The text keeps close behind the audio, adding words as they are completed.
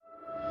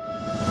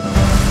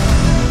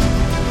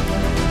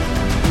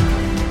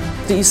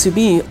the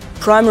ECB,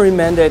 primary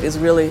mandate is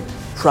really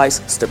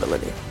price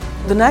stability.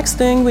 The next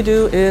thing we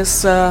do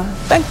is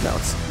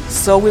banknotes.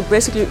 So we're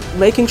basically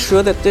making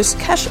sure that there's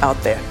cash out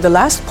there. The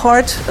last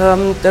part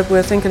that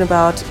we're thinking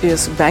about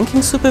is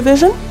banking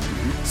supervision.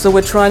 So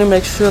we're trying to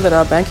make sure that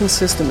our banking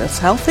system is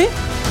healthy.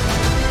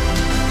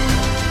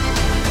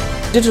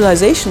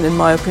 Digitalization, in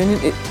my opinion,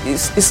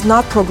 is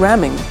not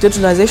programming.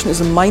 Digitalization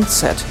is a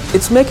mindset.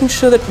 It's making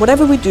sure that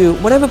whatever we do,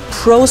 whatever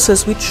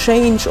process we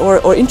change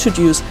or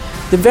introduce,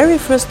 the very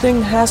first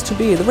thing has to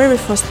be, the very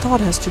first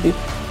thought has to be,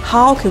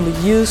 how can we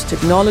use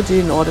technology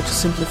in order to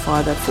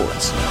simplify that for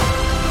us?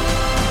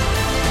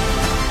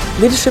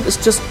 Leadership is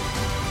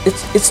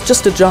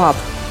just a job,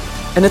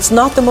 and it's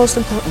not the most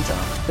important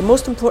job. The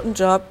most important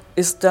job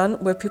is done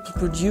where people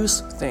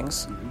produce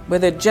things, where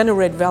they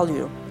generate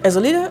value. As a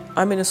leader,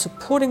 I'm in a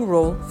supporting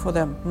role for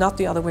them, not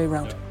the other way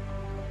around.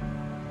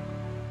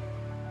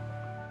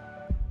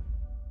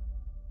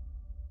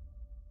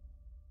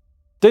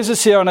 This is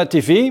CRNet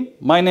TV.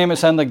 My name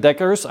is Hendrik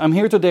Dekkers. I'm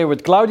here today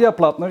with Claudia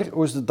Plattner,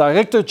 who is the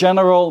Director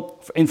General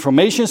for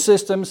Information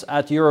Systems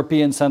at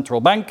European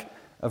Central Bank.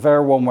 A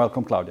very warm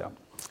welcome, Claudia.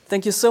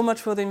 Thank you so much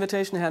for the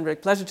invitation,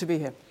 Hendrik. Pleasure to be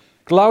here.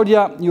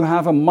 Claudia, you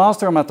have a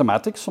Master in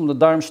Mathematics from the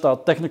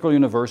Darmstadt Technical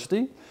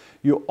University.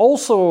 You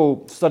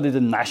also studied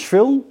in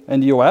Nashville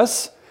in the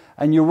US,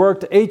 and you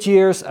worked 8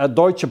 years at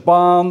Deutsche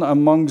Bahn,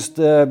 amongst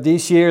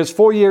these years,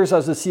 4 years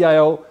as the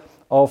CIO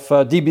of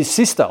DB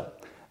Systel.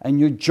 And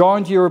you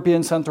joined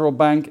European Central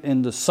Bank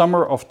in the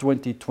summer of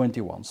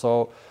 2021.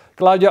 So,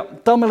 Claudia,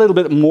 tell me a little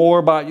bit more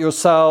about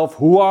yourself.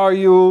 Who are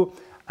you,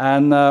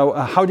 and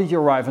how did you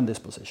arrive in this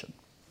position?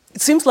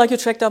 It seems like you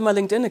checked out my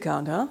LinkedIn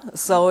account, huh?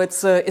 So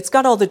it's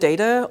got all the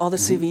data, all the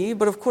CV,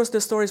 but of course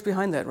there's stories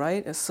behind that,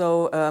 right?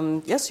 So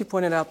yes, you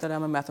pointed out that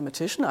I'm a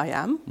mathematician. I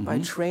am, by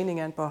training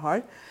and by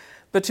heart.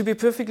 But to be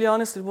perfectly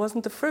honest, it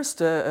wasn't the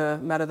first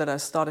matter that I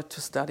started to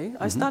study.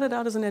 I started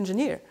out as an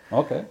engineer.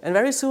 Okay. And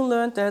very soon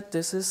learned that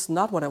this is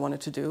not what I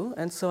wanted to do.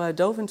 And so I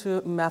dove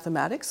into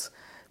mathematics,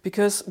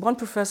 because one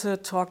professor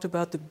talked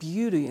about the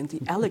beauty and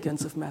the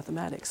elegance of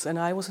mathematics, and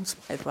I was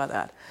inspired by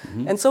that.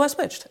 And so I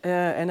switched,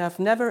 and I've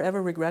never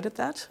ever regretted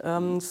that.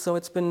 So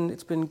it's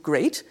been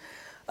great.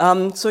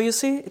 So you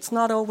see, it's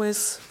not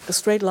always a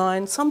straight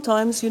line.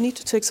 Sometimes you need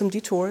to take some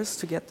detours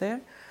to get there.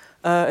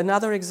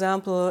 Another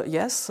example,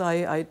 yes,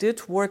 I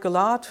did work a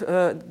lot,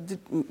 did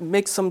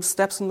make some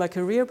steps in my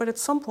career, but at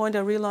some point I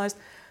realized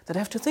that I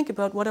have to think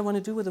about what I want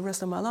to do with the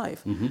rest of my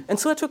life. And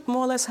so I took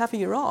more or less half a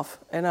year off,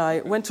 and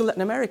I went to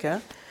Latin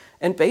America,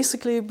 and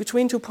basically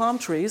between two palm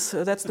trees,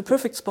 that's the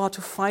perfect spot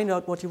to find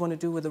out what you want to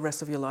do with the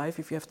rest of your life,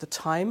 if you have the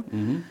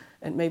time,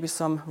 and maybe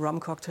some rum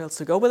cocktails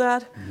to go with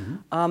that.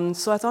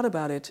 So I thought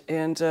about it,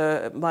 and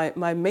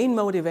my main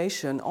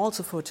motivation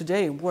also for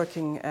today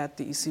working at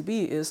the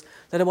ECB is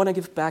that I want to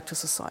give back to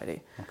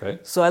society. Okay.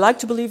 So I like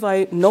to believe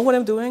I know what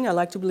I'm doing, I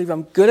like to believe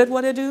I'm good at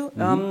what I do,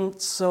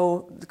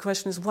 so the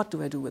question is, what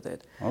do I do with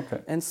it? Okay.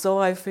 And so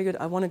I figured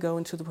I want to go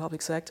into the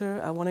public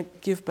sector, I want to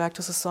give back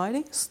to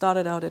society.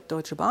 Started out at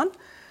Deutsche Bahn,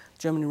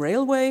 German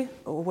Railway,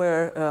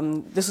 where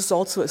this is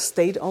also a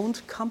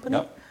state-owned company.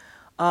 Yep.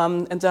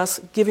 And thus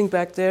giving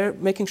back there,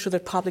 making sure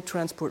that public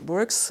transport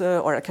works,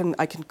 or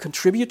I can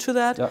contribute to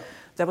that. Yep.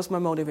 That was my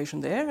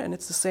motivation there, and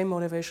it's the same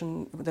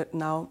motivation that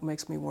now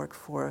makes me work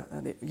for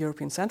the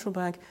European Central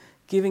Bank,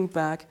 giving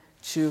back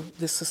to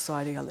this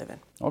society I live in.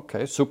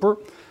 Okay, super.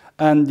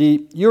 And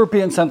the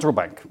European Central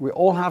Bank, we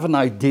all have an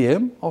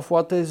idea of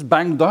what this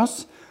bank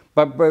does,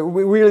 but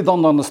we really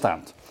don't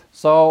understand.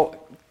 So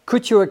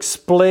could you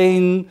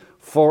explain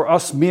for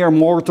us mere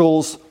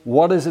mortals,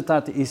 what is it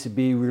that the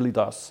ECB really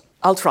does?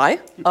 I'll try.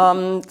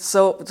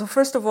 So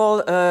first of all,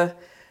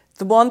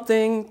 the one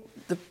thing,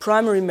 the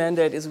primary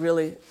mandate is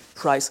really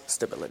price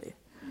stability.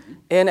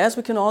 And as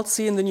we can all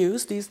see in the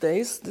news these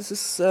days, this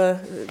is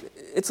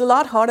it's a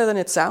lot harder than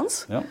it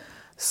sounds. Yeah.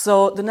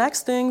 So the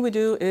next thing we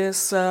do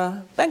is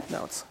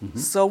banknotes.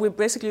 So we're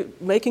basically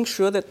making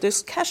sure that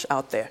there's cash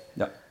out there.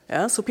 Yeah.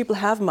 Yeah. So people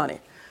have money,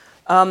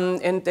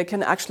 and they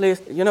can actually,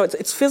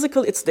 it's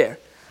physical, it's there.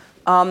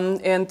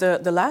 And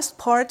the last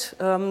part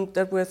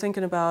that we're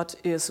thinking about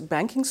is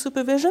banking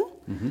supervision.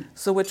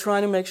 So we're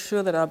trying to make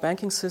sure that our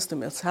banking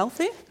system is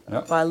healthy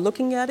by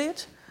looking at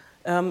it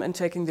and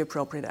taking the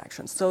appropriate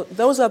actions. So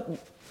those are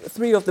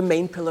three of the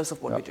main pillars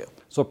of what we do.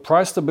 So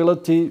price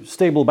stability,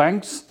 stable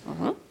banks,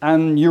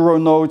 and euro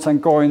notes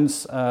and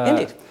coins.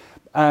 Indeed.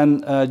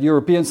 And the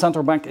European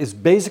Central Bank is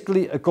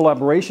basically a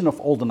collaboration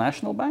of all the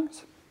national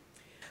banks?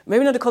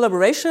 Maybe not a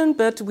collaboration,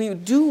 but we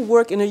do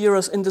work in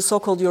the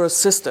so-called euro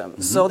system.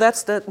 So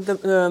that's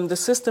the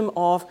system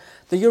of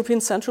the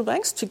European central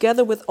banks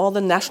together with all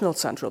the national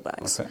central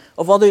banks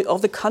of all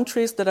the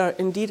countries that are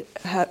indeed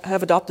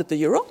have adopted the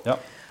euro. Yeah.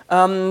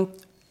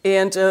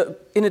 And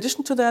in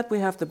addition to that, we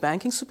have the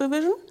banking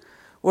supervision,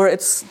 where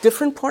it's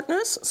different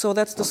partners. So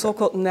that's the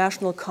so-called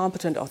national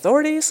competent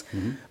authorities,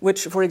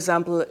 which, for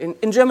example,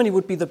 in Germany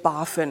would be the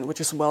BaFin, which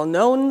is well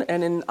known,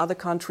 and in other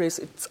countries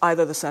it's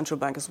either the central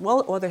bank as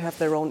well, or they have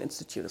their own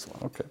institute as well.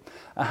 Okay.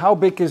 How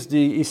big is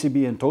the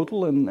ECB in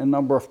total in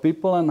number of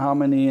people, and how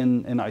many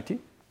in IT?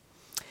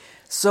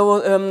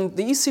 So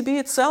the ECB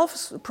itself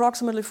is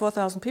approximately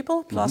 4,000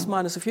 people, plus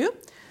minus a few.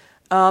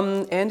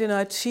 And in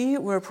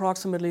IT, we're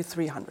approximately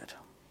 300.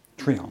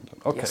 300,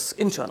 okay. Yes,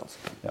 internals.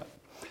 Yeah.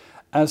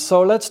 And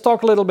so let's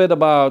talk a little bit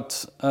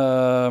about,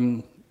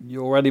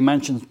 you already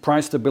mentioned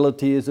price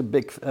stability is a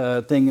big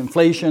thing,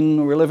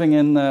 inflation, we're living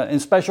in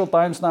special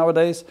times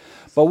nowadays.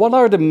 But what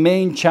are the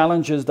main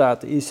challenges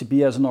that the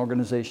ECB as an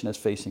organization is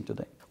facing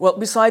today? Well,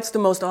 besides the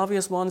most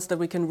obvious ones that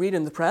we can read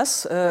in the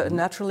press,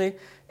 naturally,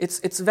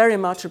 it's very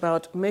much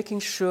about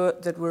making sure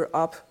that we're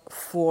up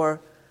for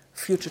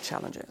future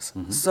challenges.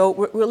 So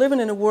we're living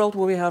in a world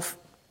where we have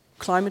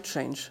climate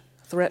change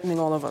threatening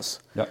all of us.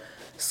 Yeah.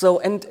 So,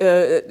 and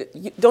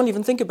you don't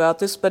even think about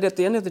this, but at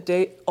the end of the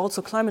day,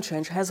 also climate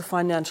change has a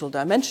financial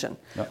dimension,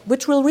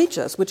 which will reach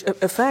us, which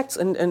affects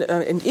and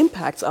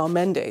impacts our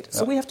mandate.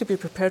 So we have to be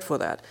prepared for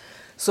that.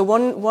 So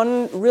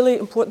one really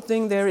important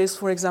thing there is,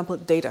 for example,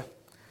 data.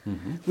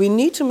 We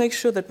need to make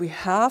sure that we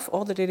have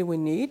all the data we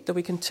need, that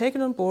we can take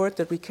it on board,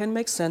 that we can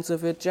make sense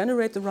of it,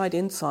 generate the right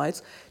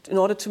insights in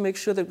order to make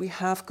sure that we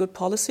have good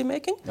policy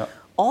making.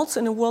 Also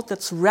in a world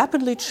that's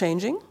rapidly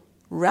changing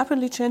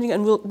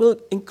and will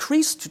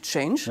increase to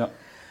change.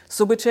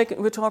 So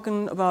we're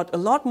talking about a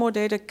lot more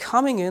data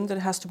coming in that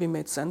has to be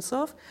made sense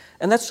of,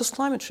 and that's just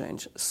climate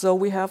change. So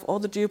we have all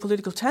the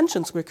geopolitical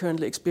tensions we're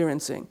currently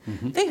experiencing.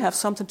 They have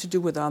something to do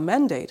with our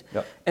mandate.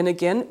 And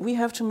again, we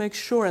have to make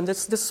sure, and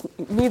this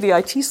me, the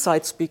IT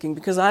side speaking,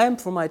 because I am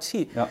from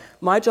IT,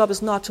 my job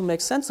is not to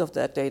make sense of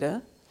that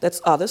data.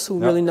 That's others who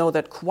really know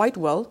that quite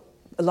well,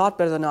 a lot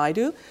better than I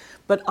do.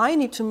 But I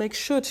need to make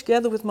sure,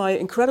 together with my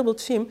incredible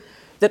team,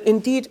 that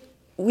indeed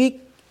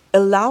we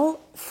allow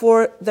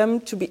for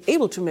them to be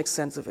able to make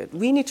sense of it.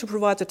 We need to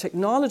provide the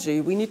technology.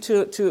 We need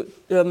to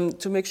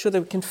make sure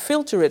that we can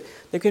filter it,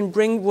 that we can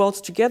bring worlds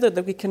together,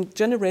 that we can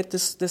generate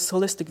this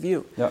holistic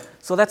view.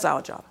 So that's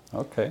our job.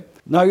 Okay.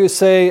 Now you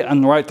say,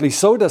 and rightly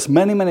so, there's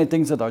many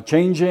things that are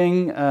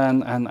changing,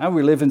 and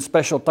we live in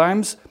special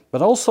times,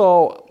 but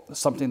also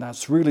something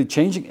that's really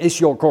changing is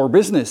your core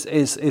business,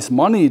 is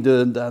money,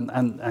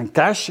 and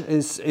cash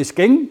is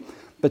king.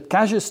 But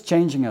cash is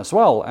changing as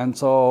well, and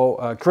so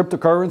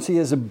cryptocurrency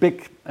is a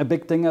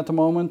big thing at the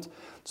moment.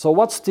 So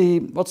what's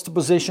the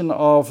position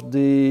of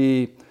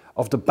the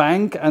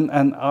bank,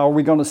 and are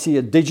we going to see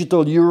a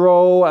digital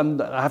euro? And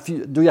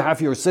do you have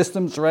your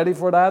systems ready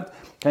for that?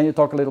 Can you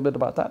talk a little bit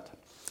about that?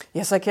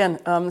 Yes, I can.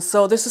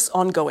 So this is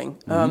ongoing.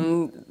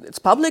 It's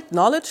public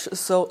knowledge,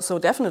 so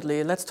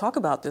definitely let's talk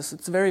about this.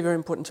 It's a very, very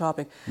important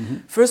topic.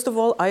 First of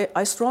all,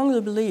 I strongly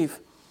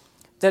believe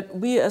that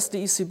we as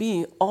the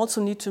ECB also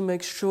need to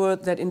make sure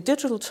that in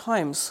digital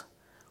times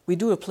we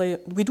do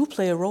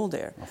play a role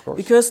there. Of course.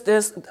 Because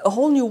there's a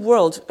whole new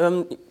world,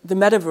 the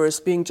metaverse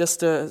being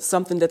just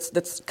something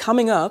that's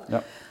coming up.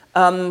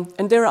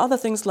 And there are other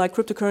things like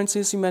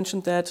cryptocurrencies, you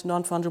mentioned that,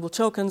 non-fungible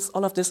tokens,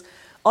 all of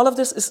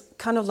this is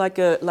kind of like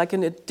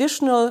an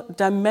additional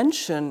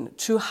dimension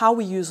to how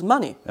we use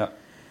money.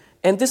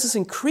 And this is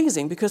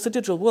increasing because the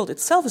digital world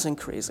itself is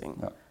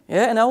increasing.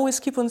 And I always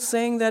keep on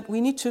saying that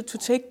we need to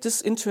take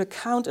this into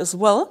account as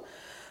well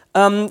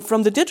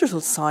from the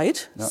digital side.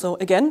 So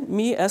again,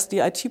 me as the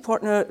IT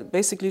partner,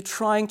 basically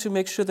trying to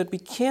make sure that we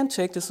can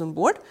take this on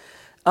board.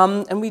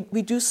 And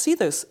we do see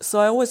this. So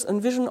I always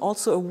envision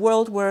also a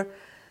world where,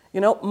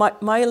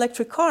 my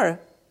electric car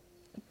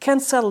can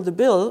settle the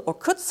bill or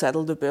could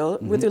settle the bill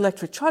with the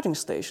electric charging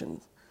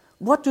station.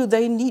 What do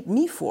they need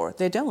me for?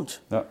 They don't.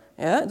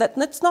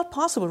 That's not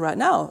possible right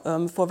now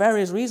for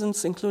various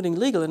reasons, including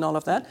legal and all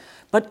of that.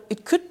 But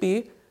it could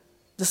be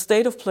the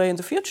state of play in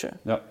the future.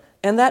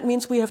 And that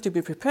means we have to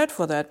be prepared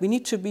for that. We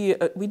need to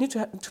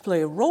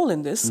play a role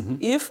in this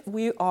if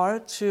we are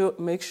to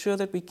make sure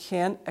that we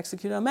can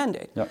execute our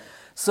mandate.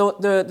 So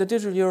the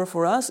digital euro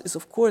for us is,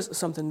 of course,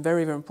 something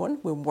very, very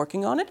important. We're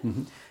working on it.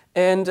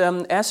 And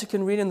as you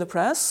can read in the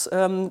press,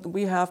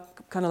 we have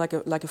kind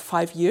of like a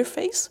 5-year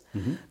phase.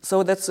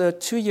 So that's a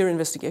 2-year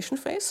investigation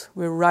phase.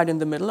 We're right in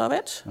the middle of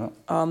it.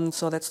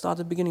 So that started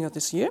at the beginning of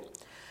this year.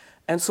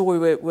 And so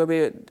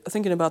we're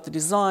thinking about the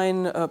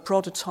design,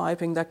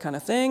 prototyping, that kind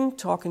of thing,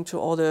 talking to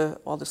all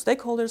the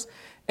stakeholders.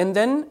 And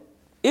then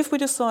if we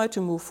decide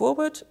to move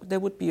forward, there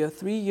would be a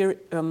 3-year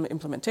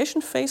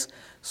implementation phase.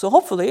 So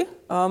hopefully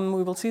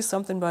we will see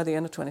something by the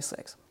end of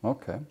 26.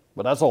 Okay,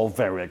 but that's all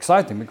very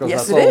exciting because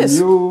yes,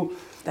 that's all new.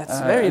 That's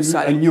very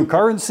exciting. And new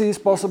currencies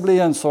possibly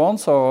and so on.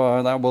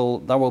 So that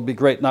will be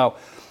great. Now,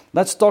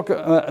 let's talk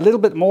a little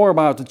bit more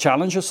about the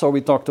challenges. So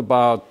we talked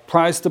about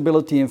price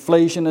stability,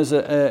 inflation is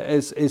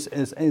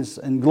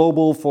in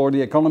global for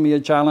the economy a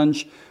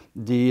challenge,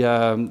 the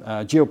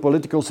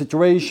geopolitical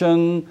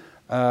situation.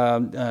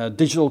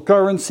 Digital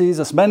currencies,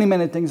 there's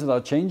many things that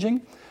are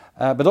changing,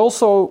 but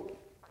also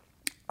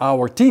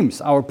our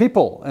teams, our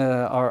people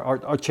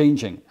are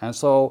changing. And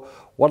so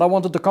what I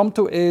wanted to come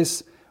to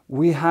is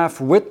we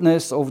have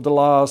witnessed over the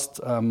last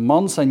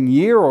months and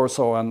year or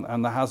so,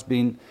 and there has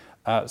been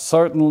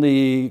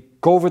certainly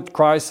COVID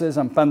crisis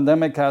and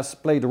pandemic has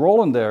played a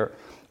role in there.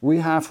 we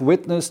have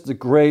witnessed the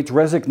great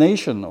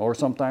resignation, or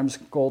sometimes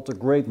called the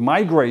great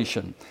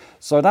migration.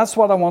 So that's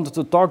what I wanted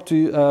to talk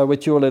to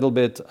with you a little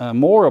bit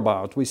more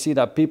about. We see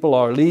that people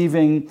are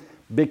leaving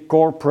big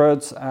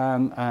corporates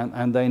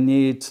and they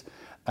need,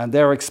 and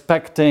they're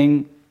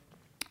expecting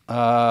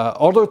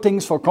other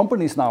things for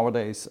companies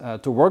nowadays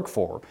to work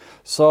for.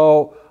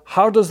 So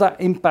how does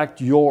that impact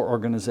your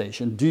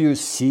organization? Do you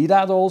see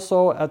that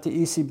also at the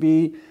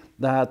ECB,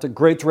 that the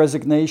great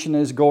resignation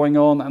is going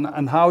on,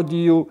 and how do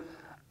you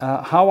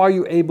how are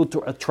you able to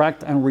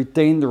attract and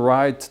retain the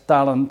right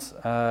talent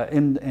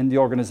in the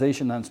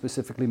organization, and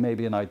specifically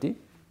maybe in IT?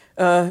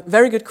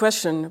 Very good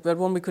question, but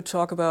one we could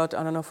talk about,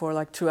 I don't know, for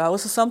like 2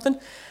 hours or something.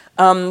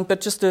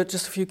 But just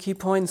a few key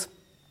points.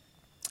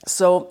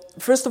 So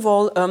first of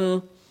all,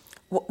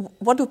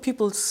 what do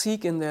people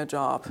seek in their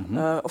job?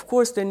 Of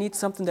course, they need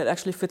something that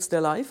actually fits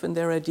their life and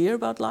their idea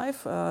about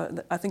life.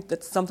 I think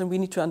that's something we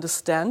need to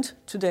understand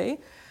today.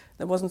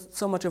 That wasn't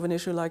so much of an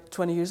issue like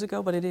 20 years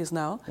ago, but it is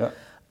now. Yeah.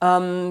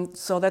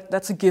 So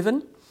that's a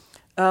given.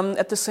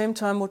 At the same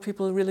time, what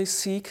people really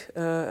seek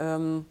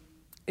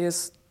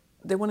is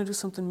they want to do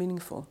something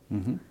meaningful.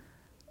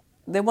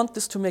 They want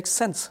this to make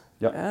sense.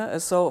 Yeah.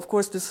 So of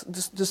course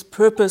this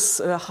purpose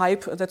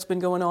hype that's been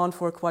going on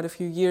for quite a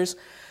few years,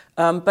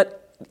 but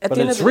at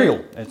the end of the real.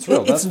 day, it's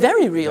real. It's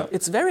very real. Yeah.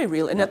 It's very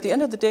real. And at the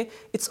end of the day,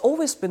 it's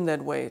always been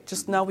that way.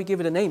 Just now we give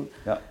it a name.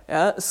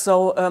 Yeah.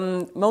 So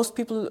most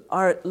people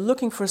are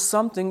looking for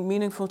something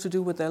meaningful to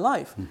do with their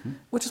life,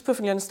 which is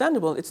perfectly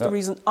understandable. It's the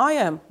reason I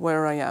am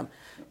where I am.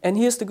 And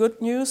here's the good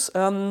news.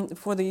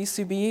 For the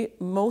ECB,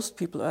 most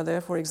people are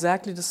there for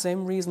exactly the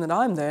same reason that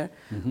I'm there,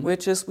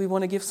 which is we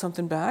want to give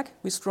something back.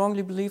 We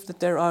strongly believe that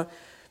there are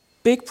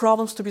big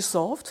problems to be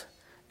solved,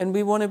 and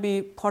we want to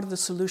be part of the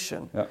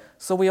solution. Yeah.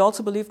 So we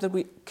also believe that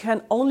we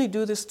can only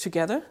do this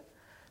together,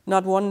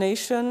 not one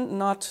nation,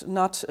 not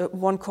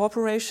one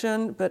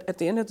corporation, but at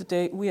the end of the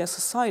day, we as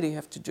society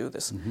have to do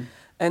this.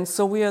 And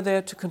so we are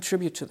there to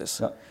contribute to this.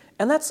 Yeah.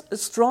 And that's a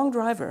strong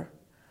driver.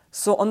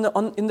 So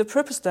in the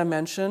purpose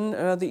dimension,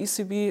 the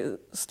ECB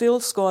still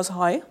scores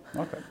high.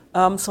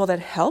 Okay. So that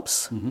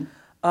helps.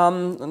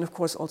 And of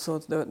course, also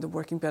the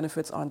working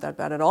benefits aren't that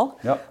bad at all.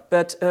 Yep.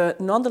 But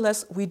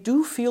nonetheless, we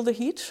do feel the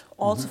heat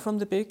also from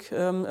the big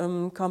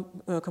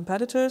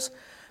competitors.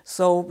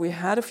 So we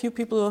had a few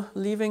people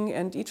leaving,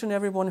 and each and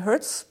every one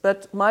hurts.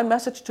 But my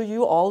message to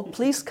you all,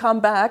 please come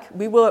back.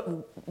 We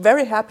were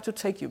very happy to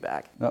take you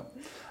back. Yeah.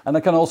 And I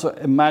can also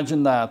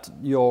imagine that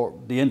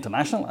the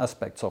international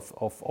aspects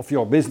of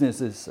your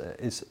business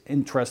is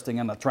interesting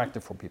and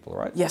attractive for people,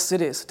 right? Yes,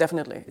 it is,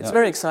 definitely. It's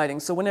very exciting.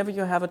 So whenever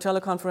you have a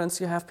teleconference,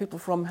 you have people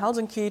from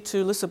Helsinki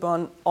to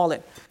Lisbon, all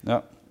in.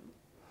 Yeah.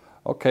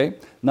 Okay.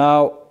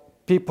 Now,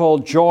 people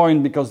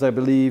join because they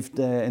believe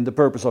in the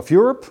purpose of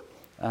Europe.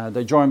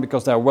 They join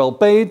because they're well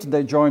paid.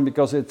 They join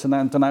because it's an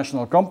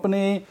international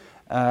company.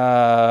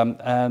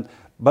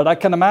 But I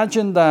can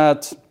imagine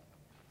that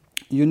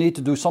you need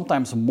to do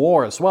sometimes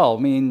more as well.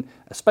 I mean,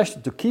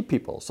 especially to keep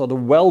people. So the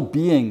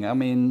well-being. I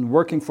mean,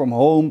 working from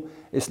home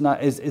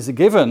is a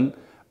given,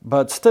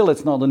 but still,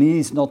 it's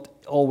not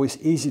always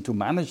easy to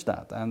manage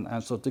that.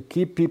 And so to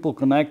keep people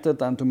connected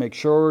and to make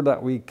sure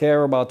that we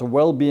care about the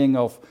well-being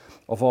of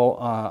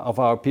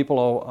our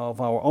people,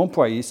 of our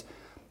employees.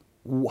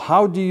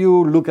 How do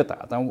you look at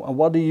that, and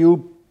what do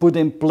you put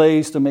in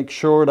place to make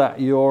sure that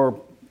your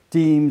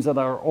teams that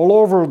are all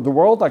over the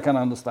world, I can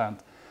understand,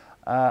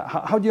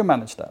 how do you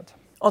manage that?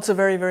 Also,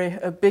 very, very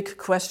big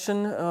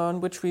question on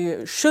which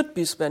we should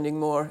be spending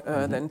more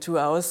than 2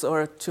 hours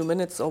or 2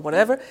 minutes or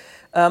whatever.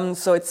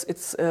 So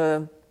it's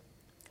a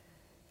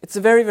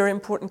very, very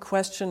important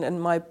question,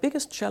 and my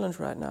biggest challenge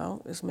right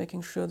now is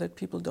making sure that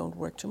people don't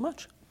work too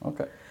much.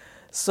 Okay.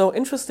 So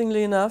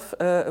interestingly enough,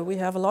 we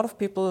have a lot of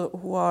people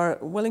who are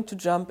willing to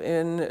jump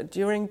in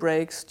during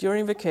breaks,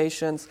 during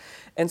vacations,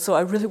 and so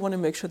I really want to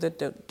make sure that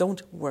they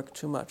don't work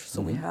too much.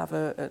 So we have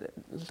a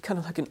kind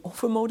of like an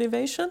offer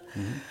motivation,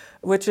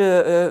 which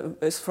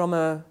is from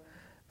a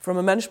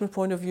management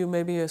point of view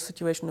maybe a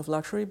situation of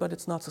luxury, but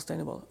it's not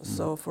sustainable.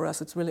 So for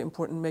us, it's really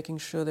important making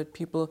sure that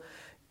people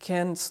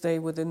can stay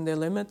within their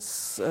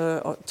limits,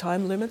 or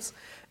time limits,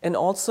 and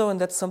also,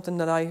 and that's something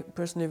that I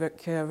personally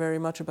care very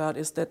much about,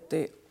 is that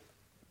they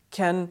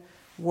can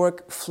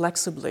work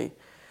flexibly.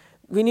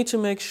 We need to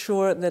make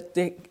sure that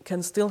they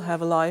can still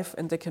have a life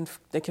and they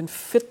can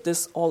fit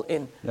this all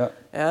in.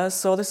 Yeah.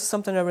 So this is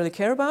something I really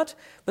care about,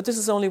 but this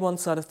is only one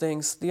side of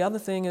things. The other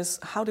thing is,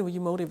 how do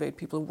you motivate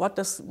people?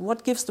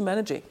 What gives them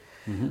energy?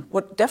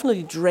 What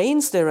definitely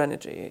drains their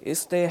energy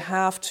is they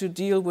have to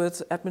deal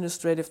with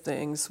administrative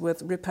things,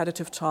 with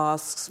repetitive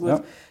tasks,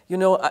 with,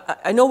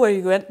 I know where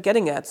you're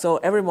getting at, so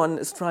everyone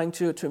is trying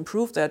to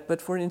improve that,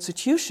 but for an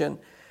institution,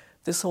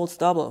 this holds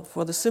double,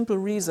 for the simple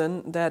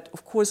reason that,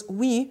 of course,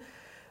 we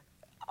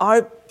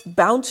are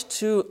bound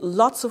to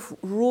lots of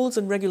rules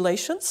and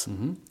regulations,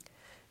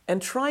 and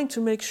trying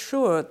to make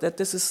sure that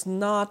this is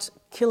not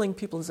killing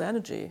people's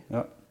energy,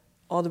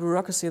 or the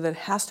bureaucracy that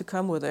has to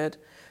come with it,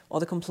 or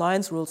the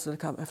compliance rules that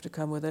have to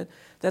come with it.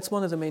 That's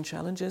one of the main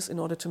challenges in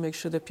order to make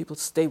sure that people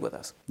stay with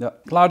us. Yeah,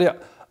 Claudia,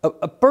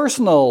 A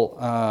personal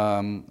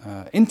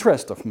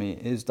interest of me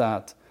is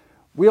that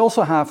we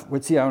also have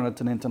with CRNet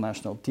an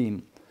international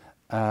team.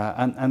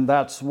 And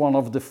that's one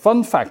of the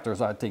fun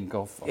factors, I think,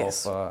 of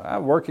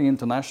working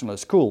international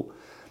is cool.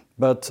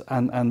 But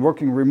and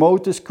working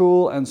remote is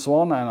cool and so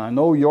on. And I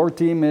know your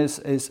team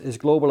is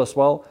global as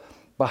well.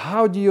 But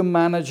how do you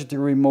manage the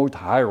remote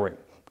hiring?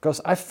 Because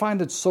I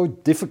find it so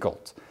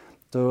difficult.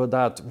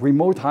 That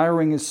remote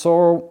hiring is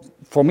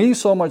for me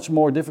so much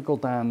more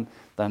difficult than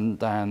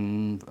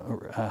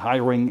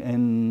hiring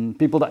in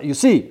people that you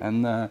see.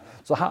 And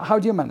so how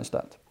do you manage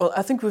that? Well,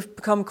 I think we've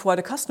become quite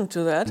accustomed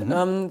to that.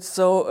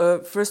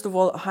 First of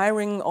all,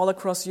 hiring all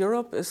across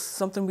Europe is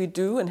something we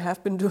do and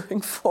have been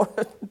doing for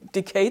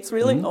decades,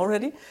 really,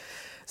 already.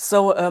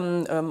 So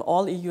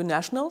all EU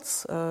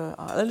nationals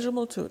are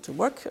eligible to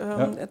work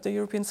at the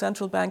European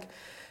Central Bank.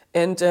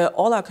 And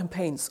all our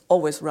campaigns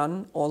always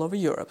run all over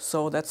Europe.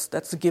 So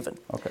that's a given.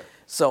 Okay.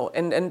 So,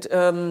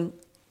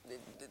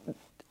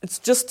 it's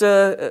just,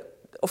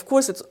 of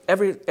course, it's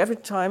every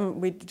time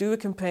we do a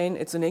campaign,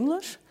 it's in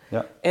English.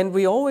 Yeah. And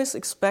we always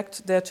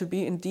expect there to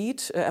be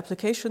indeed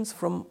applications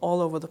from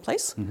all over the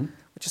place,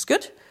 which is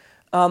good.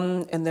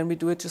 And then we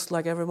do it just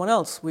like everyone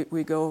else.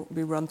 We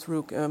run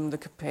through the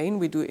campaign,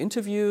 we do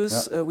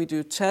interviews, we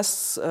do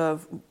tests, the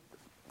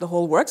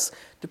whole works,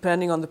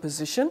 depending on the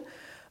position.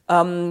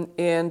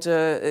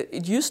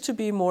 It used to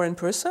be more in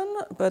person,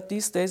 but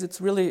these days it's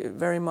really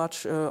very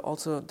much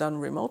also done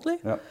remotely.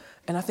 Yeah.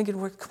 And I think it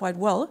worked quite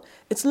well.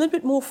 It's a little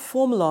bit more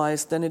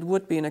formalized than it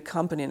would be in a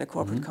company, in a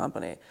corporate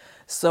company.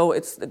 So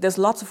there's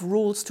lots of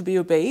rules to be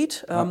obeyed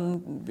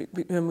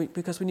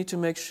because we need to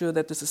make sure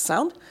that this is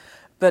sound.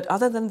 But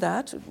other than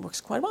that, it works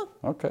quite well.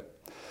 Okay.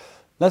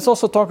 Let's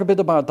also talk a bit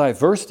about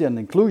diversity and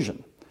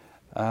inclusion.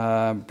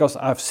 Because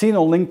I've seen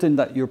on LinkedIn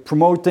that you're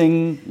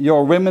promoting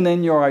your women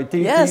in your IT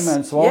team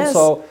and so on. Yes.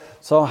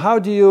 So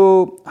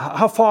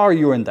how far are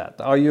you in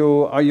that? Are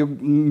you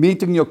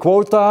meeting your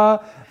quota?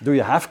 Do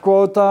you have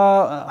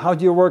quota? How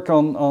do you work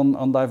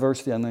on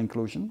diversity and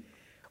inclusion?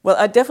 Well,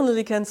 I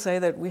definitely can say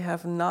that we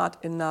have not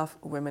enough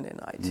women in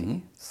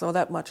IT. So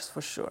that much is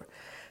for sure.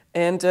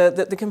 And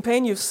the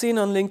campaign you've seen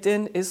on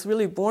LinkedIn is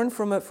really born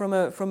from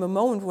a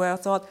moment where I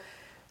thought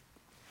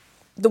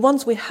the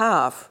ones we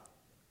have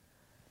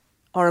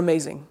are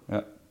amazing.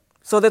 Yeah.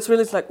 So that's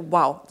really like,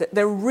 wow,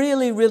 they're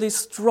really, really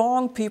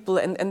strong people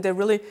and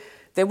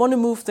they want to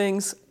move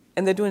things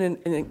and they're doing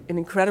an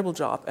incredible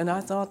job. And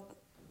I thought,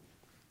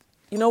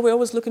 we're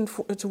always looking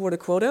toward a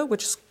quota,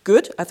 which is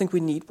good. I think we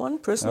need one.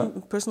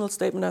 Personal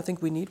statement, I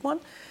think we need one.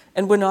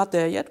 And we're not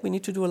there yet. We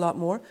need to do a lot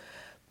more.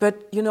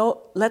 But,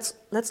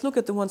 let's look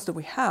at the ones that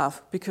we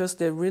have because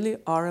they really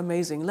are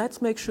amazing.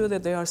 Let's make sure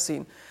that they are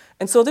seen.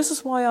 And so this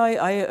is why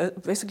I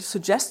basically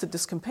suggested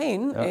this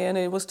campaign, and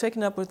it was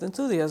taken up with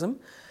enthusiasm.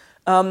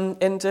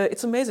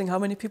 It's amazing how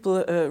many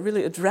people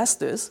really address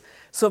this.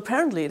 So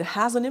apparently it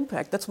has an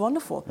impact. That's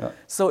wonderful. Yeah.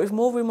 So if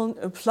more women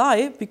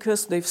apply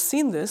because they've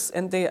seen this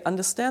and they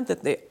understand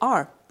that they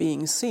are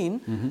being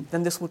seen,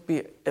 then this would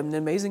be an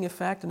amazing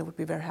effect, and I would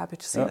be very happy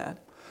to see that.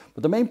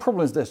 But the main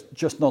problem is there's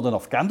just not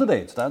enough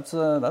candidates. That's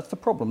the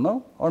problem,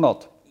 no? Or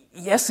not?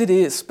 Yes, it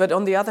is. But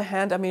on the other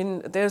hand, I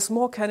mean, there's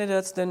more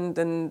candidates than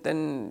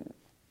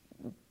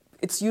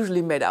it's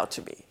usually made out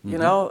to be,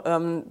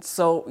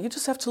 So you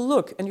just have to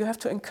look and you have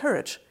to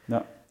encourage.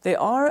 Yeah. There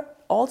are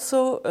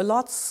also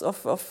lots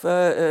of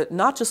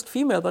not just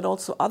female, but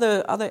also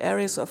other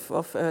areas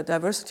of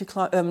diversity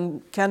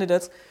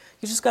candidates.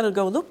 You just got to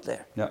go look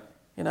there. Yeah.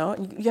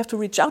 You have to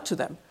reach out to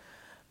them.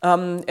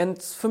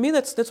 And for me,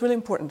 that's really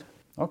important.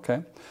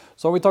 Okay.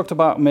 So we talked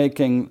about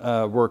making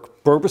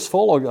work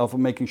purposeful, of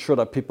making sure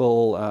that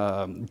people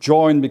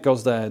join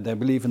because they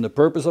believe in the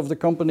purpose of the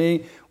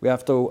company. We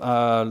have to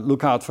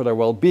look out for their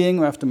well-being.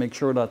 We have to make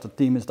sure that the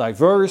team is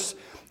diverse.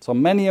 So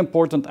many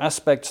important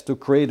aspects to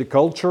create a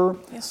culture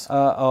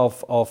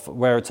of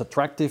where it's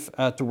attractive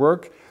to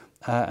work.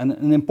 And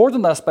an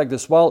important aspect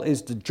as well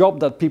is the job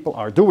that people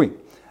are doing.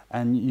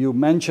 And you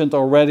mentioned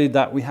already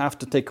that we have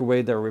to take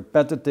away the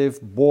repetitive,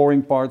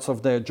 boring parts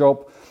of their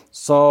job.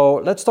 So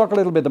let's talk a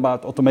little bit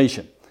about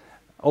automation.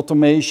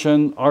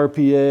 Automation,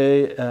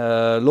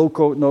 RPA,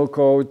 low-code,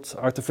 no-code,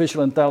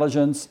 artificial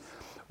intelligence.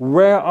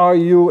 Where are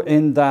you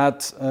in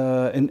that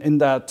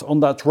on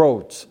that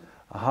road?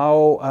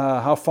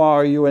 How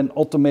far are you in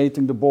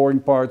automating the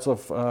boring parts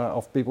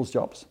of people's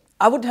jobs?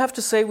 I would have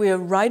to say we are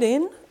right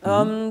in,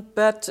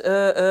 but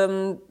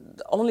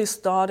only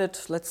started,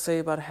 let's say,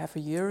 about half a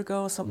year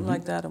ago, something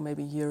like that, or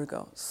maybe a year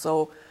ago.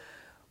 So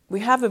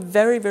we have a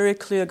very, very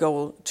clear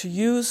goal to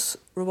use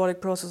robotic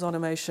process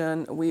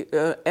automation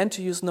and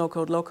to use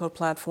no-code, low-code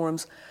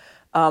platforms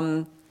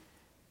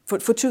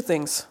for two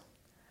things.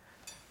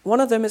 One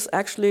of them is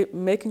actually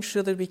making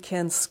sure that we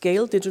can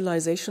scale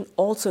digitalization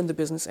also in the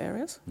business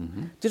areas.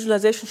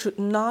 Digitalization should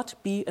not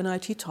be an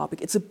IT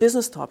topic. It's a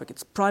business topic.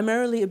 It's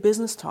primarily a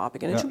business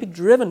topic, and it should be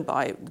driven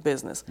by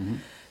business.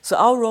 So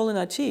our role in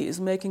IT is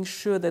making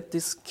sure that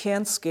this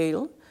can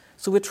scale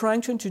So we're trying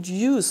to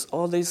introduce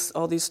all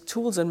these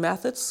tools and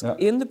methods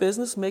in the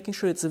business, making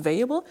sure it's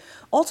available,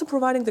 also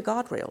providing the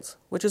guardrails,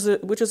 which is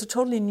a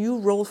totally new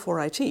role for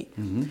IT.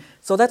 Mm-hmm.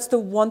 So that's the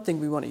one thing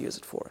we want to use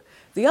it for.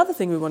 The other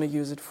thing we want to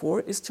use it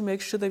for is to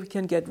make sure that we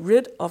can get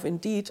rid of,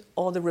 indeed,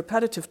 all the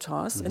repetitive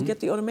tasks and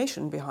get the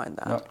automation behind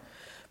that. Yeah.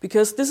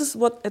 Because this is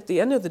what, at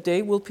the end of the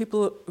day,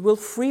 will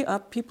free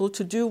up people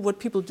to do what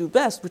people do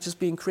best, which is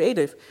being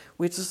creative,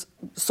 which is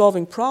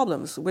solving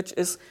problems, which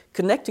is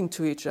connecting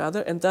to each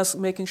other, and thus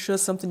making sure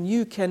something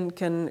new can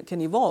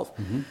evolve.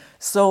 Mm-hmm.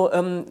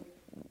 So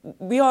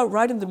we are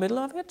right in the middle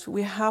of it.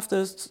 We have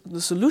the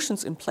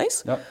solutions in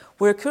place. Yep.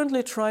 We're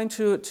currently trying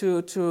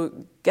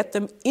to get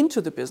them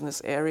into the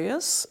business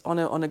areas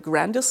on a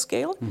grander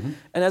scale. Mm-hmm.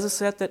 And as I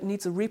said, that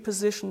needs a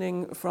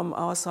repositioning from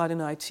our side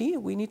in IT.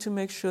 We need to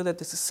make sure that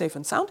this is safe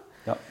and sound,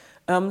 yep.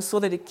 So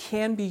that it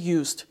can be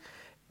used.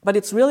 But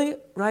it's really,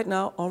 right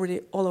now,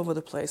 already all over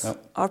the place.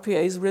 Yep.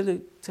 RPA is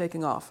really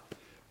taking off.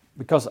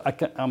 Because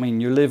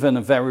you live in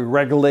a very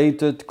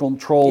regulated,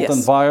 controlled yes.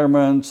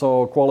 environment,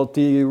 so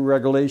quality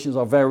regulations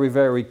are very,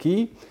 very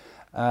key.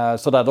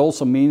 So that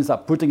also means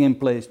that putting in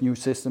place new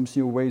systems,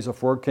 new ways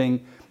of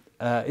working,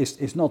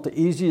 is not the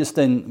easiest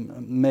thing,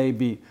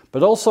 maybe.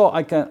 But also,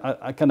 I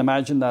can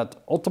imagine that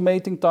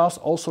automating tasks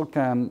also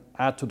can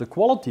add to the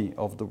quality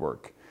of the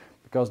work,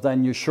 because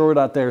then you're sure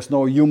that there's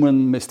no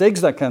human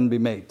mistakes that can be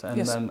made, and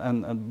yes.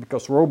 and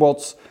because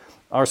robots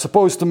are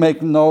supposed to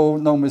make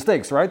no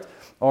mistakes, right?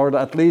 Or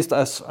at least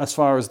as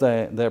far as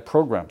they're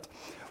programmed.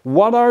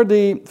 What are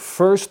the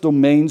first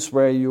domains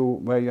where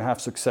you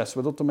have success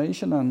with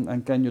automation,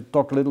 and can you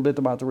talk a little bit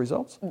about the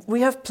results?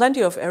 We have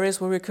plenty of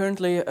areas where we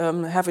currently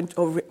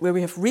where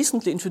we have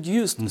recently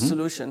introduced mm-hmm.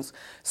 solutions.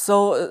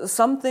 So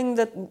something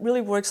that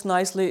really works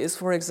nicely is,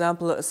 for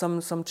example,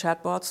 some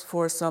chatbots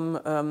for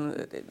some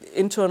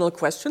internal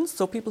questions.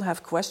 So people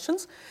have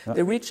questions, yeah.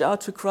 They reach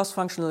out to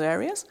cross-functional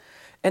areas.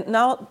 And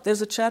now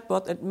there's a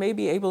chatbot that may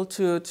be able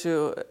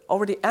to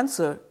already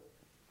answer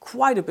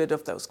quite a bit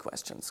of those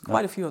questions,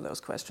 quite a few of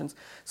those questions.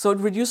 So it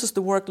reduces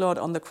the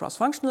workload on the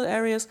cross-functional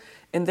areas,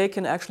 and they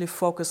can actually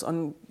focus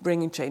on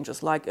bringing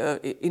changes, like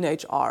in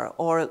HR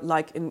or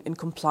like in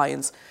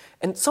compliance.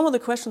 And some of the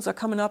questions are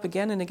coming up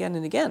again and again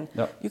and again.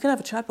 Yep. You can have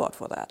a chatbot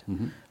for that,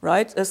 mm-hmm.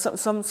 right?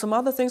 Some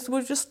other things,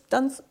 we've just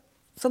done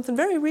something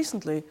very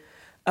recently.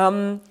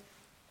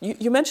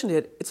 You mentioned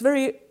it. It's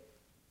very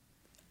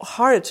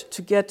hard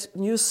to get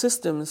new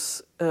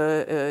systems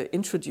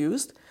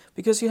introduced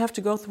because you have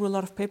to go through a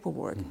lot of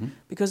paperwork. Mm-hmm.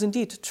 Because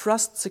indeed,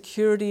 trust,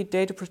 security,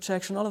 data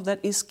protection, all of that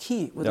is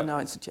key within our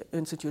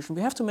institution.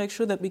 We have to make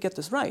sure that we get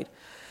this right.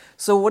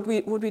 So what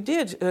we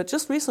did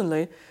just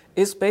recently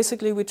is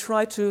basically we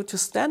tried to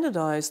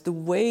standardize the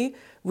way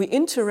we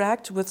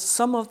interact with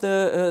some of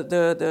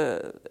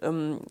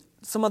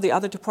some of the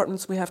other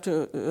departments we have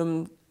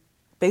to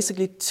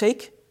basically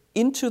take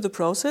into the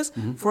process,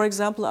 mm-hmm. for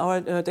example, our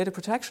data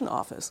protection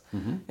office.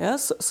 Mm-hmm.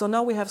 Yes, so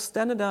now we have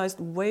standardized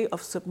way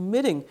of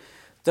submitting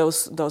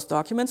those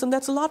documents, and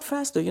that's a lot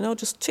faster.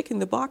 Just ticking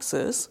the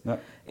boxes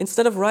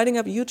instead of writing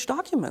up huge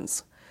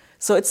documents.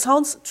 So it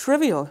sounds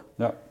trivial,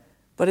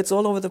 but it's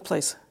all over the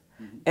place.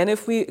 Mm-hmm. And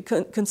if we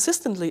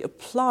consistently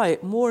apply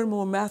more and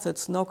more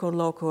methods, no-code,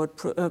 low-code,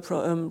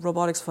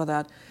 robotics for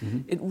that, mm-hmm.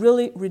 it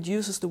really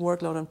reduces the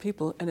workload on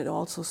people, and it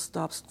also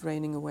stops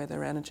draining away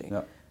their energy.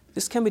 Yeah.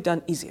 This can be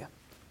done easier.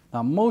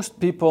 Now, most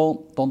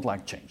people don't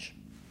like change.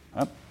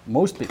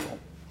 Most people.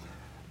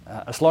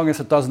 As long as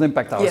it doesn't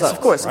impact ourselves. Yes, of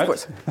course, right? Of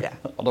course. Yeah.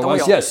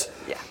 Otherwise, yes.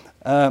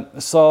 Yeah.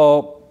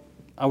 So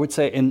I would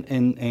say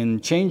in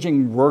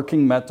changing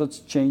working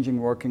methods, changing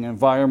working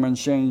environments,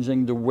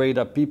 changing the way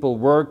that people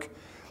work,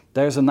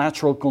 there's a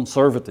natural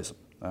conservatism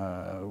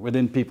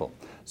within people.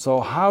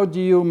 So how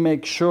do you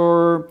make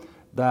sure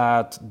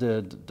that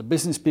the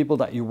business people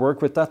that you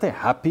work with, that they're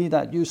happy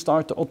that you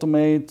start to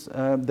automate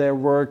their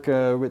work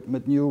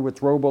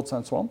with robots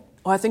and so on?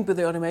 I think with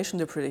the automation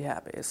they're pretty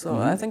happy. So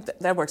mm-hmm. I think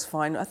that works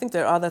fine. I think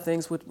there are other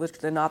things with which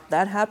they're not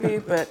that happy,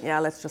 but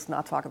let's just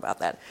not talk about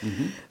that.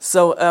 Mm-hmm.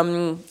 So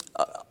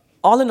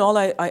all in all,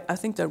 I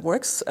think that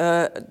works.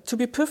 To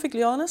be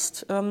perfectly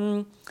honest,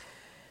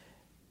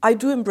 I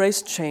do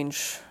embrace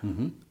change.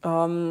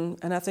 Mm-hmm.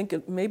 And I think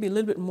it may be a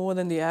little bit more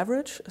than the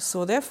average.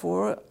 So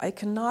therefore, I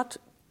cannot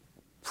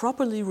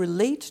properly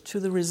relate to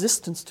the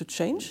resistance to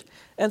change.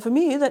 And for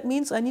me, that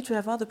means I need to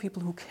have other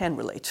people who can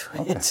relate to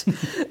it.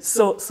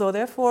 So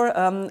therefore,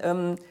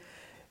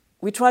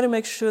 we try to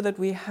make sure that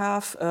we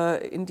have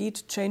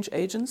indeed change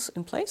agents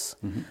in place.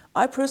 Mm-hmm.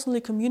 I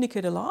personally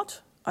communicate a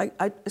lot.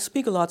 I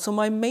speak a lot. So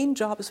my main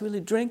job is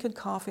really drinking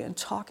coffee and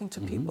talking to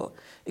mm-hmm. people,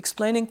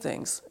 explaining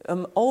things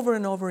over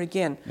and over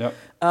again. Yep.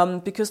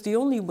 Because the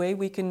only way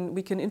we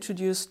can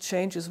introduce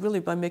change is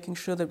really by making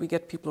sure that we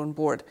get people on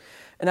board.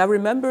 And I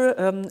remember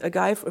a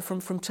guy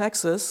from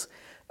Texas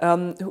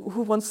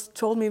who once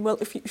told me, well,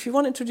 if you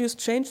want to introduce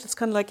change, it's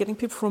kind of like getting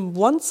people from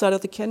one side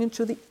of the canyon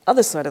to the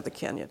other side of the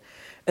canyon.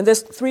 And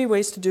there's 3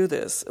 ways to do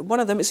this. One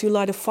of them is you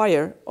light a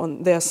fire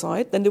on their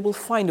side, then they will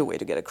find a way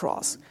to get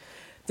across.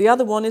 The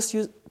other one is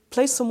you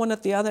place someone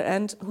at the other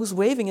end who's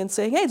waving and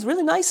saying, hey, it's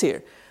really nice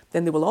here.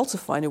 then they will also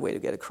find a way to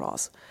get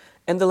across.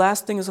 And the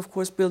last thing is, of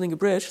course, building a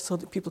bridge so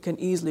that people can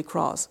easily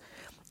cross.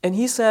 And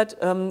he said,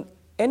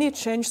 any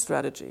change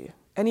strategy,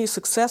 any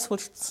successful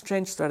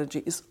change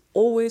strategy is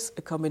always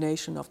a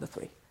combination of the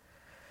three.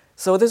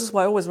 So this is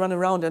why I always run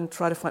around and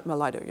try to find my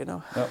lighter, you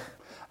know. Yep.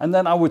 And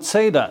then I would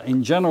say that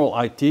in general,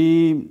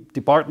 IT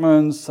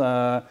departments,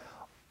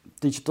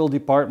 digital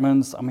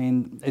departments, I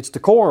mean, it's the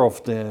core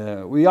of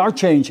we are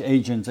change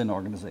agents in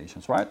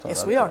organizations, right? So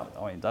yes, we are.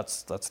 I mean,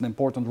 that's an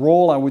important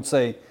role, I would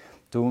say,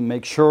 to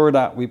make sure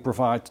that we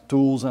provide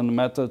tools and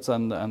methods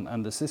and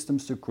the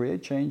systems to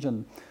create change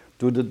and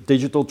do the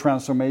digital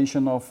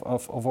transformation of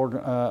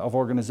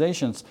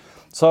organizations.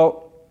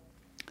 So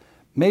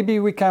maybe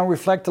we can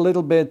reflect a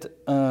little bit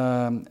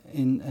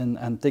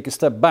and take a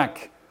step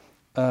back.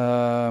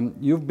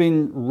 You've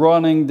been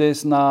running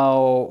this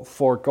now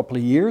for a couple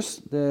of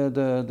years,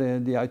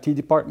 the IT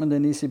department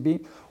in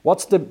ECB.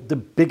 What's the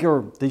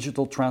bigger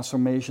digital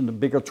transformation, the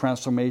bigger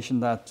transformation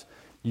that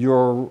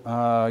you're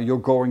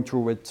going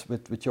through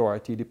with your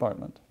IT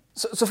department?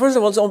 So first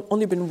of all, it's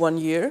only been 1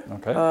 year.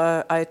 Okay.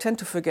 I tend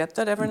to forget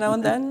that every now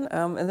and then.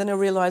 And then I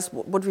realize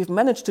what we've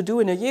managed to do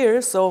in a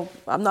year, so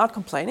I'm not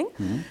complaining.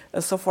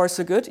 So far,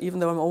 so good, even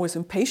though I'm always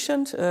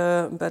impatient,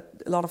 but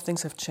a lot of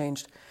things have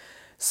changed.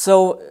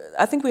 So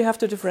I think we have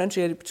to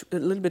differentiate a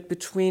little bit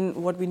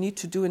between what we need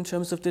to do in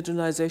terms of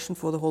digitalization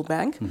for the whole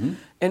bank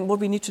and what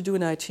we need to do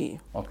in IT.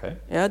 Okay.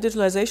 Yeah,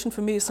 digitalization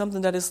for me is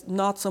something that is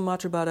not so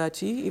much about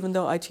IT, even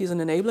though IT is an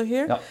enabler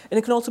here. Yeah. And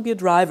it can also be a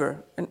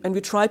driver. And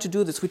we try to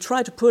do this. We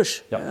try to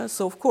push. Yeah. Yeah?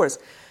 So of course,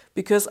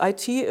 because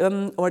IT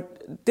or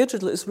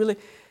digital is really,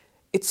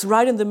 it's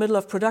right in the middle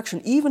of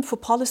production, even for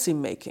policy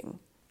making.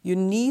 You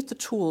need the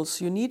tools,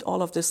 you need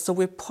all of this. So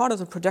we're part of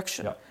the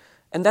production. Yeah.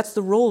 And that's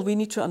the role we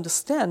need to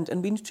understand,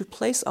 and we need to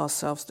place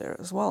ourselves there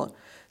as well.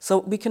 So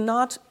we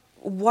cannot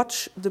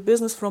watch the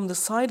business from the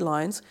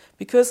sidelines,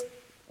 because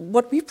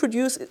what we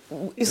produce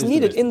is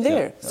needed in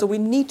there. Yeah. So we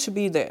need to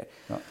be there.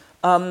 Yeah.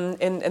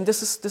 And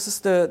this is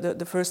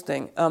the first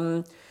thing.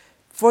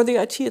 For the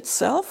IT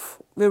itself,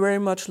 we're very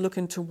much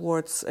looking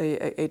towards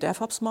a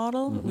DevOps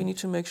model. We need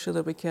to make sure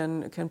that we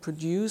can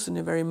produce in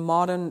a very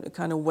modern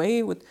kind of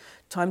way with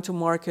time to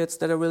markets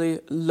that are really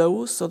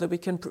low, so that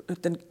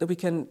we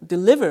can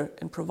deliver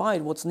and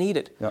provide what's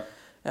needed.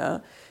 Yeah.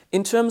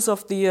 In terms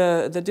of the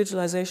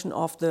digitalization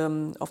of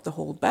the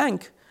whole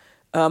bank,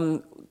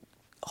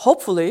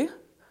 hopefully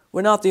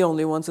we're not the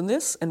only ones in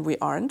this, and we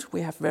aren't.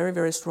 We have very,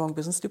 very strong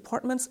business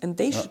departments, and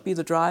they should be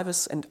the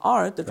drivers and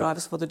are the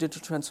drivers for the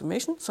digital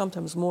transformation,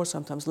 sometimes more,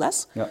 sometimes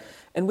less. Yeah.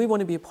 And we want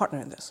to be a partner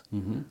in this.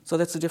 So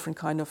that's a different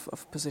kind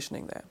of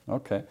positioning there.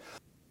 Okay.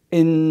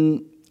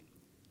 In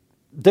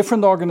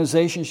different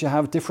organizations, you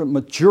have different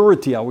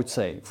maturity, I would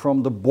say,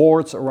 from the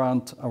boards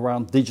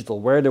around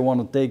digital, where they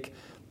want to take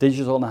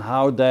digital and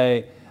how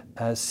they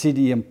see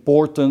the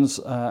importance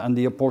and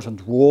the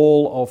important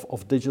role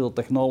of digital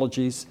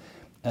technologies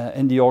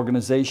in the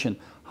organization.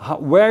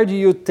 Where do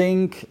you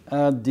think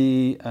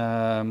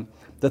the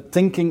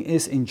thinking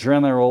is in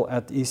general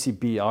at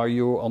ECB? Are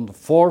you on the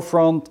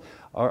forefront?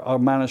 Are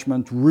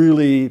management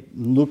really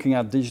looking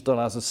at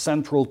digital as a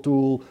central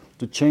tool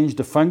to change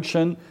the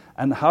function?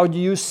 And how do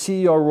you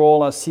see your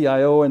role as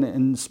CIO in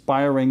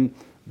inspiring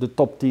the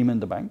top team in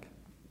the bank?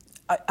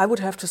 I would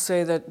have to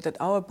say that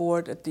our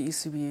board at the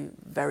ECB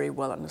very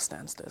well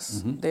understands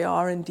this. They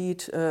are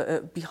indeed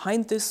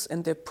behind this,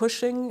 and they're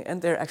pushing,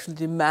 and they're actually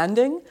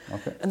demanding,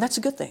 and that's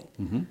a good thing.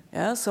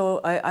 Yeah, so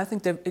I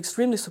think they're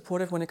extremely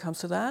supportive when it comes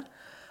to that.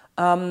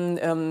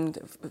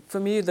 For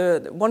me,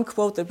 the one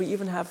quote that we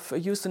even have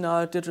used in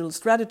our digital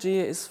strategy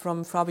is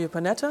from Fabio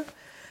Panetta,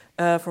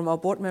 from our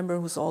board member,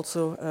 who's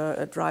also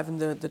driving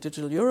the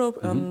Digital Europe,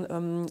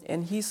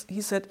 and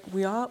he said,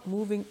 we are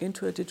moving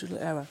into a digital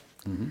era.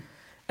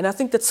 And I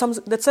think that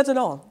says it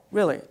all,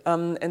 really.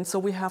 And so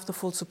we have the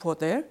full support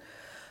there.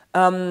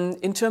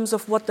 In terms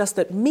of what does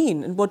that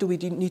mean and what do we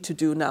need to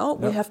do now,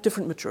 we have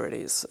different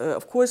maturities.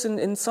 Of course,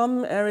 in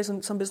some areas,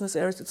 in some business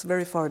areas, it's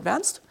very far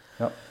advanced.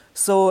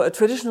 So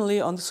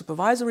traditionally, on the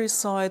supervisory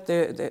side,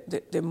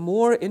 they're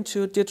more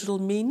into digital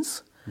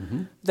means.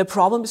 The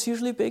problem is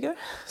usually bigger,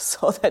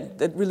 so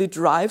that really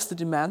drives the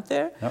demand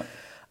there.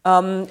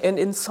 And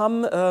in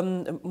some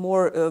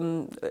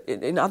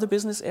in other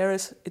business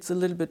areas, it's a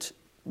little bit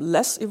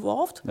less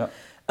evolved.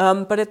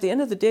 But at the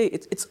end of the day,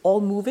 it's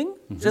all moving,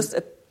 just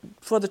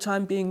for the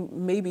time being,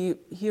 maybe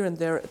here and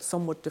there at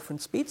somewhat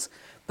different speeds.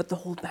 But the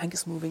whole bank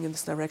is moving in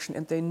this direction,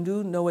 and they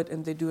do know it,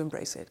 and they do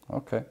embrace it.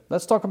 Okay,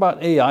 let's talk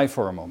about AI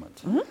for a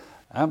moment.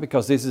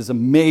 Because this is a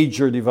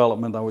major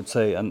development, I would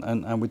say,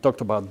 and we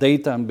talked about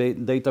data and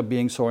data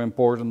being so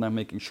important, and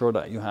making sure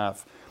that you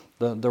have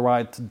the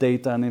right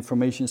data and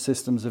information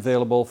systems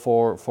available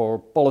for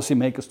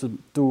policymakers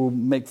to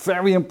make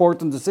very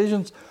important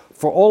decisions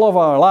for all of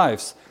our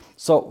lives.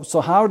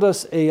 So how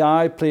does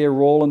AI play a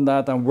role in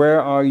that, and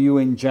where are you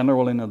in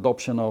general in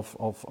adoption of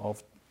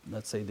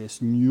let's say,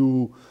 this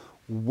new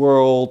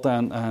world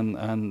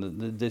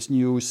and this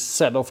new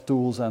set of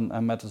tools and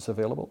methods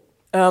available?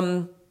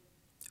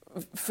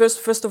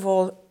 First of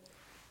all,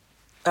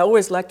 I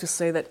always like to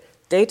say that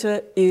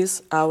data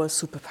is our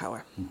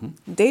superpower.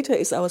 Data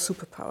is our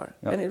superpower.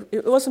 Yeah. And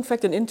it was in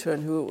fact an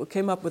intern who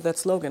came up with that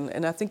slogan,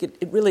 and I think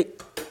it really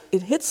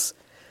hits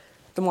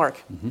the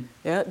mark.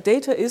 Yeah,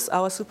 data is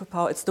our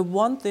superpower. It's the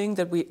one thing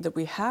that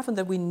we have and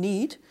that we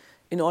need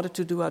in order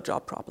to do our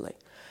job properly.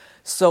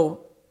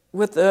 So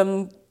with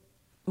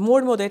more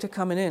and more data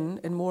coming in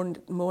and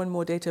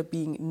more data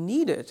being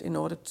needed in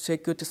order to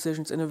take good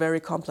decisions in a very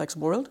complex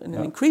world, in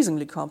an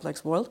increasingly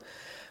complex world,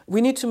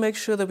 we need to make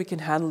sure that we can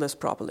handle this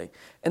properly.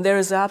 And there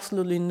is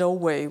absolutely no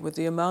way, with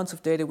the amounts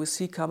of data we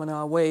see coming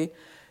our way,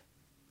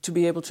 to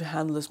be able to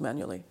handle this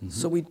manually.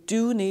 So we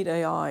do need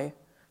AI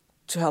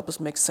to help us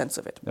make sense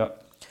of it. Yeah.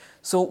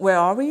 So where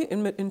are we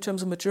in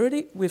terms of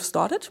maturity? We've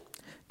started,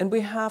 and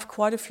we have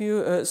quite a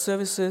few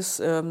services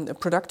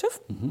productive.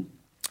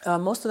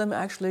 Most of them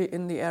actually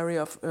in the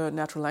area of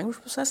natural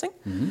language processing,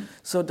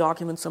 so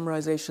document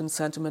summarization,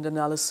 sentiment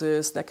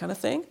analysis, that kind of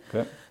thing.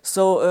 Okay.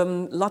 So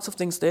lots of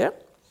things there.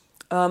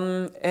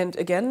 And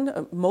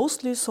again,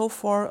 mostly so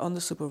far on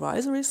the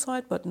supervisory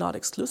side, but not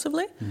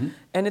exclusively.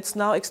 And it's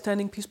now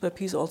extending piece by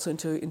piece also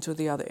into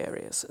the other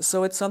areas.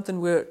 So it's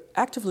something we're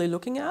actively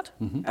looking at,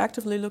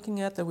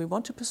 that we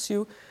want to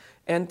pursue.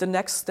 And the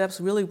next steps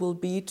really will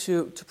be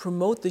to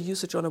promote the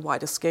usage on a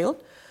wider scale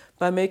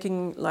by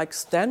making like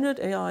standard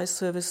AI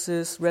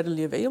services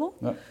readily available.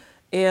 Yeah.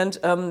 And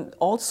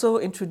also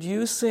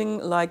introducing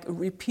like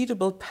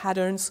repeatable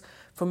patterns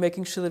for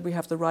making sure that we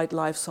have the right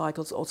life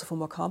cycles also for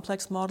more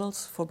complex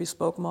models, for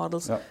bespoke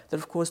models that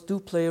of course do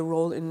play a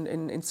role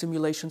in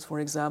simulations, for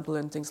example,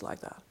 and things like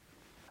that.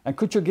 And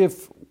could you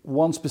give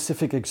one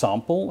specific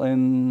example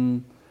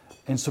in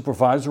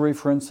supervisory,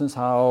 for instance,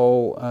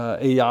 how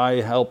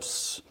AI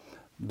helps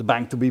the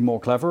bank to be more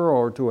clever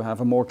or to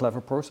have a more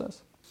clever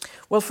process?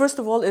 Well, first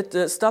of all,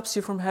 it stops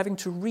you from having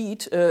to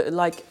read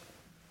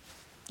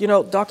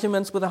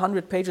documents with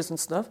 100 pages and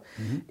stuff.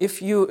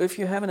 If you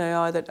have an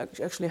AI that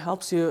actually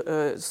helps you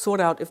sort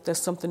out if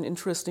there's something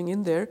interesting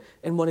in there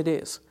and what it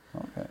is.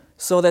 Okay.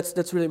 So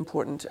that's really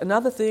important.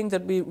 Another thing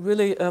that we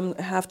really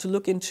have to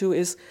look into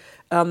is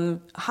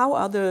how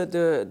are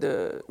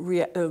the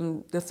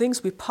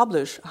things we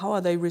publish, how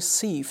are they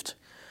received?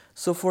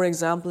 So, for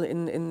example,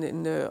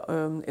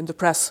 in the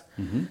press.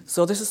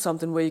 So this is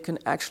something where you can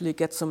actually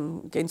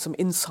gain some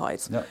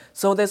insights. Yeah.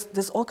 So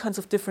there's all kinds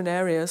of different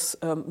areas,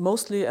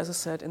 mostly, as I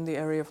said, in the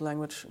area of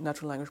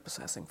natural language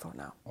processing for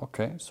now.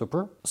 Okay,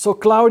 super. So,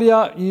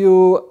 Claudia,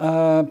 you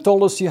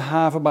told us you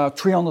have about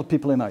 300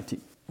 people in IT.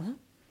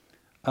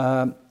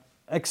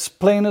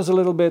 Explain us a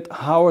little bit,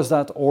 how is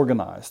that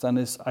organized? And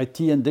is IT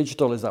and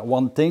digital, is that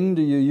one thing?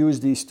 Do you use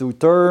these two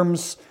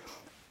terms?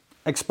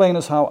 Explain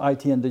us how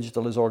IT and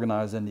digital is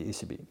organized in the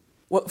ECB.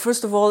 Well,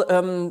 first of all,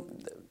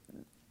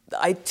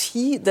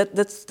 IT,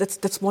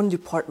 that's one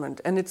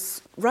department, and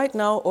it's right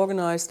now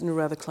organized in a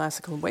rather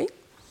classical way.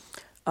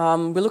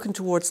 We're looking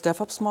towards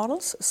DevOps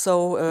models,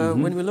 so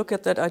when we look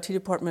at that IT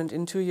department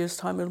in 2 years'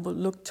 time, it will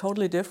look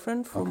totally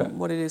different from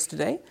what it is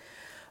today.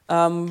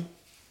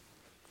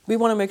 We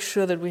want to make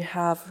sure that we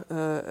have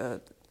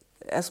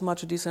as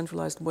much a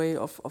decentralized way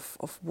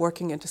of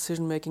working and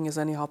decision making as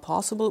anyhow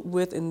possible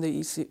within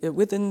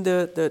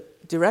the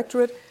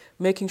directorate,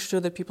 making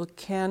sure that people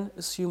can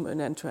assume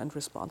an end-to-end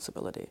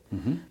responsibility,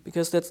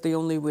 because that's the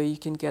only way you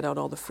can get out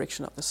all the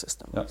friction of the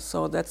system. Yeah.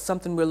 So that's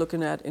something we're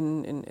looking at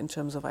in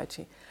terms of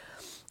IT.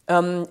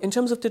 In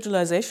terms of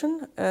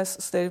digitalization,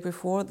 as stated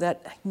before,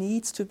 that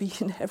needs to be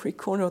in every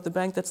corner of the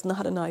bank. That's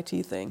not an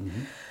IT thing.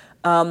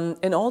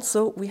 And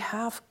also, we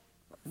have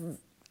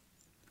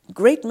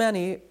great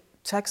many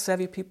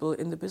tech-savvy people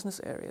in the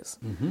business areas.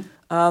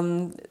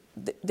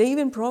 They've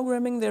been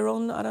programming their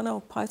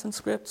own, Python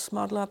scripts,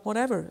 MATLAB,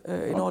 whatever,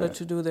 in order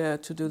to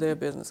do their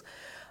business.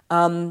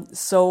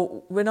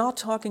 So we're not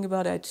talking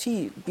about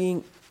IT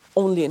being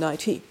only in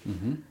IT.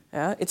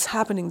 Yeah, it's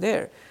happening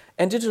there.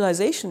 And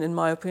digitalization, in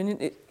my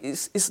opinion,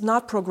 is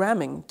not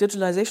programming.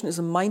 Digitalization is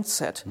a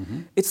mindset.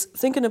 It's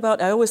thinking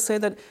about, I always say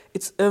that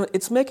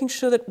it's making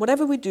sure that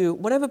whatever we do,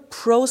 whatever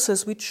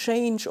process we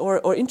change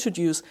or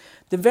introduce,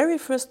 the very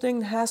first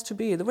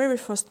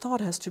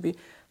thought has to be,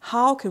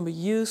 how can we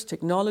use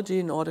technology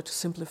in order to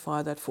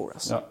simplify that for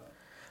us? Yeah.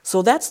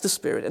 So that's the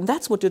spirit, and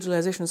that's what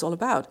digitalization is all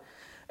about.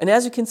 And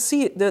as you can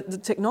see, the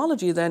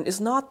technology then is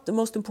not the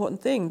most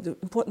important thing. The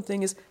important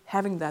thing is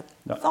having that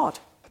thought.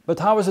 But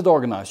how is it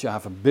organized? You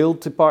have a build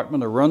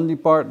department, a run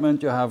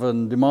department, you have a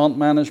demand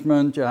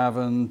management, you have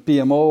a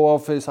PMO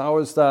office. How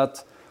is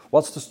that?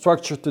 What's the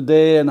structure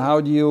today, and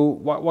how do you,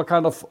 what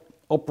kind of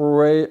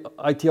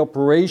IT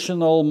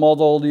operational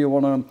model do you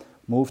want to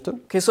move to?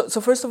 Okay,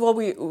 so first of all,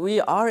 we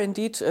are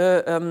indeed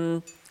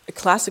a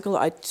classical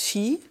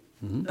IT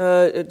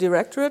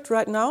directorate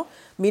right now,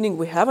 meaning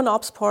we have an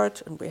ops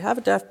part and we have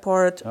a dev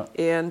part,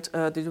 and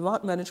the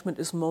demand management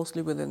is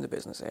mostly within the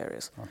business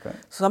areas. Okay.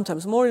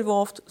 Sometimes more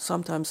evolved,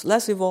 sometimes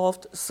less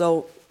evolved.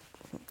 So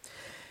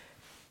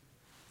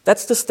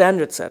that's the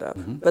standard setup.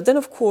 But then,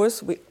 of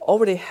course, we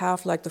already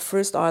have like the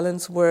first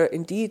islands where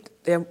indeed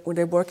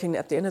they're working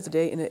at the end of the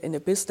day in a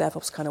biz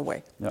DevOps kind of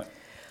way. Yeah.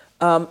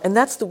 And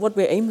that's what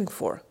we're aiming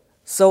for.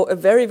 So a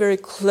very, very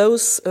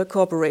close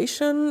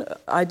cooperation,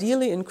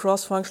 ideally in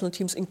cross-functional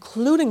teams,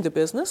 including the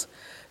business.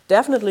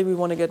 Definitely we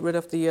want to get rid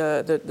of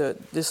the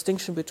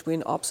distinction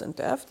between ops and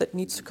dev that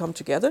needs to come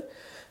together.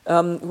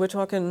 We're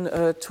talking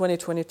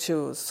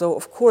 2022. So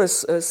of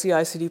course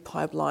CI/CD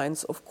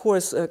pipelines, of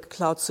course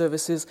cloud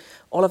services,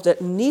 all of that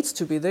needs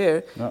to be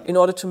there in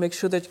order to make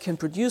sure that you can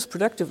produce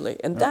productively.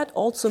 And that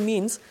also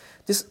means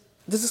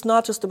this is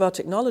not just about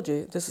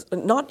technology. This is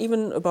not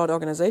even about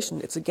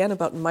organization. It's again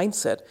about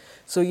mindset.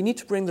 So you need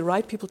to bring the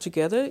right people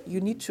together. You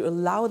need to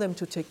allow them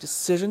to take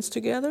decisions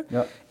together,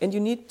 and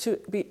you need to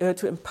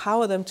to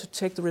empower them to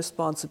take the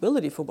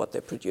responsibility for what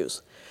they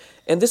produce.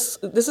 And this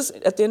is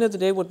at the end of the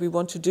day what we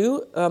want to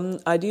do.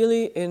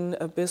 Ideally in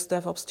biz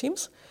DevOps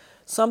teams.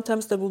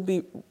 Sometimes there will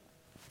be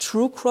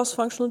true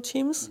cross-functional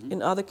teams.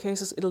 In other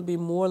cases, it'll be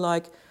more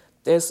like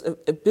there's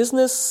a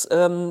business,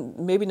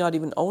 maybe not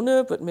even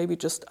owner, but maybe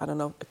just, I don't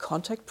know, a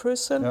contact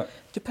person.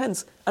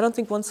 Depends. I don't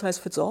think one size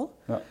fits all.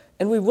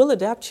 And we will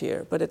adapt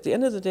here. But at the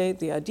end of the day,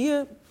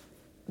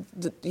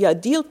 the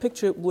ideal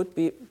picture would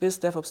be biz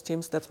DevOps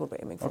teams. That's what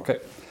we're aiming for. Okay.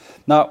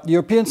 Now, the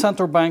European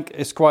Central Bank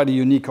is quite a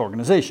unique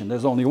organization.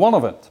 There's only one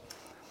of it.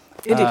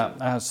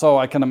 Indeed. So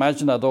I can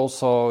imagine that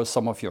also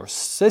some of your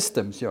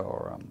systems,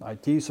 your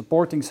IT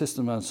supporting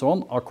system and so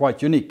on, are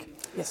quite unique.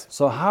 Yes.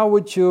 So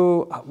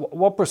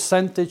what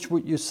percentage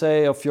would you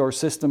say of your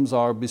systems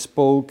are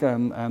bespoke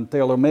and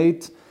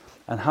tailor-made,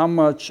 and how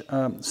much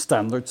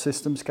standard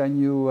systems can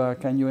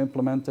you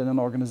implement in an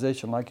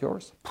organization like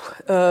yours?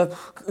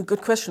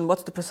 Good question.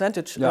 What's the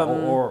percentage?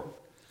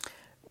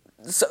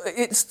 So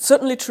it's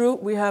certainly true.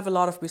 We have a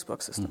lot of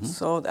bespoke systems.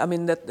 So I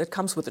mean that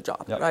comes with the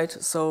job, right?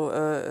 So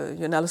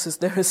your analysis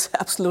there is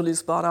absolutely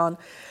spot on.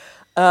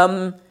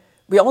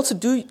 We also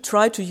do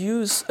try to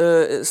use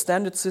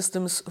standard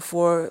systems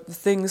for the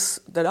things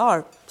that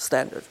are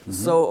standard.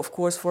 So, of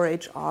course, for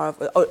HR,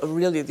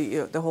 really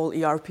the whole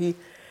ERP,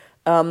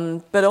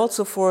 but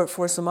also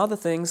for some other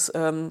things.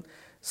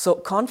 So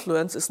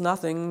Confluence is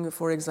nothing,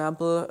 for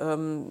example,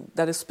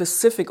 that is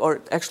specific,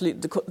 or actually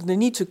the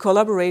need to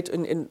collaborate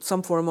in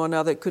some form or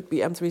another. It could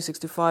be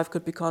M365,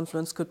 could be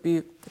Confluence, could be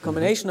a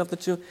combination of the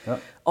two.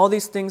 All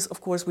these things,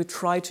 of course, we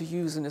try to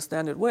use in a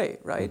standard way,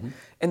 right?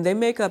 And they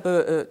make up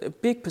a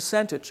big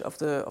percentage of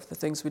the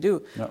things we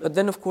do. But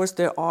then, of course,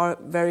 there are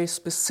very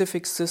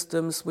specific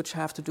systems which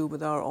have to do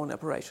with our own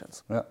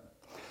operations.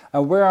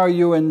 And where are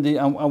you in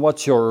and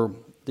what's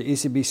the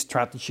ECB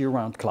strategy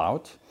around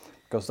cloud?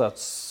 Because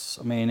that's,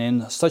 I mean,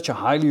 in such a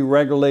highly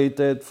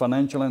regulated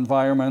financial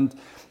environment,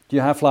 do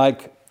you have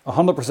like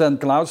 100%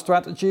 cloud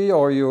strategy,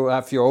 or you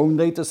have your own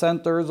data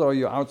centers, or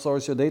you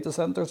outsource your data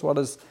centers? What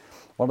is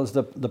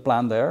the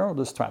plan there, or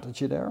the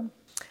strategy there?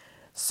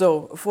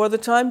 So for the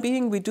time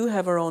being, we do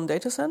have our own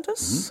data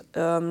centers,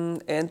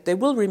 and they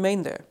will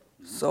remain there.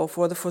 So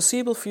for the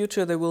foreseeable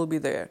future, they will be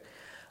there.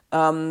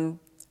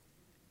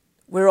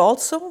 We're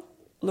also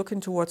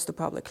looking towards the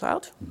public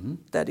cloud.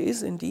 That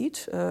is indeed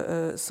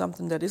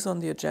something that is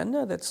on the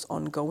agenda, that's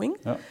ongoing.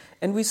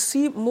 And we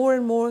see more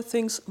and more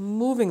things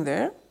moving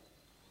there.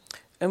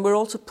 And we're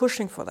also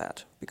pushing for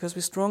that, because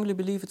we strongly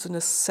believe it's a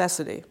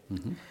necessity.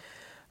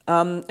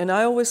 And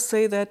I always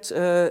say that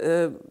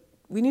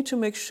we need to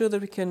make sure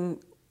that we can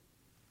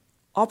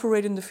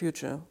operate in the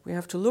future. We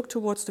have to look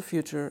towards the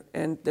future.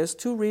 And there's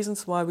two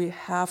reasons why we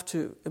have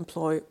to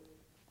employ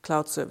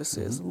cloud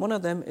services. One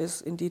of them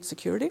is indeed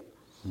security.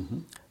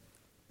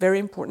 Very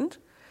important,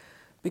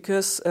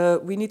 because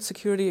we need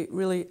security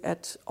really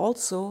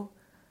also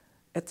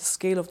at the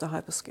scale of the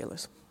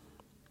hyperscalers.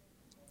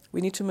 We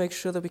need to make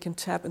sure that we can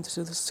tap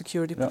into the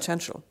security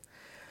potential.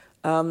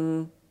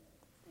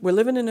 We're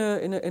living in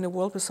a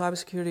world where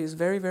cybersecurity is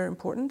very, very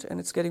important, and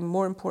it's getting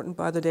more important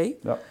by the day.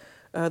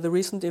 The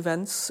recent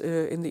events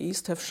in the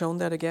East have shown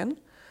that again.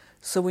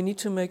 So we need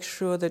to make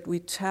sure that we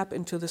tap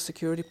into the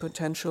security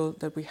potential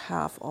that we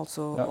have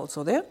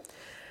also there.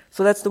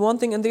 So that's the one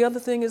thing. And the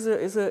other thing is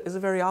a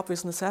very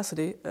obvious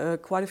necessity.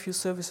 Quite a few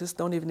services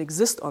don't even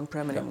exist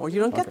on-prem anymore. You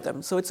don't get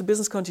them. So it's a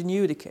business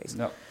continuity case.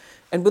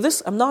 And with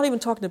this, I'm not even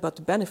talking about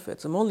the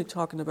benefits. I'm only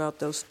talking about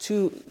those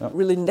two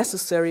really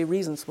necessary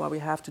reasons why we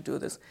have to do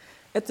this.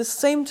 At the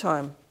same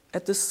time,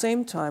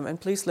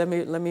 and please let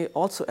me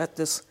also add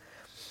this,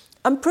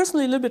 I'm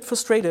personally a little bit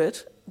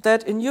frustrated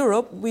that in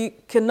Europe we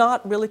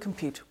cannot really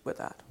compete with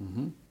that.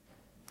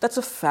 That's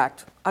a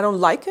fact. I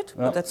don't like it,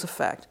 but that's a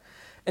fact.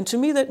 And to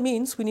me, that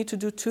means we need to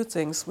do two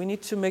things. We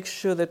need to make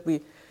sure that we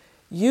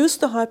use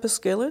the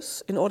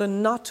hyperscalers in order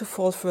not to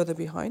fall further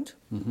behind.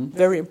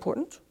 Very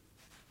important.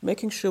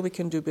 Making sure we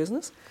can do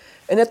business.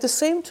 And at the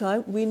same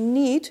time, we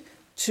need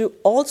to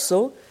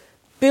also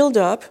build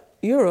up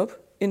Europe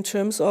in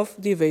terms of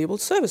the available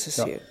services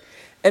here.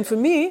 And for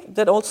me,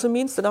 that also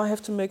means that I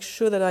have to make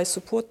sure that I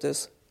support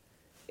this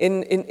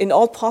in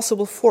all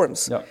possible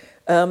forms.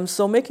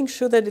 So making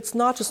sure that it's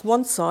not just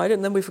one side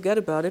and then we forget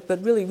about it,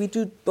 but really we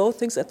do both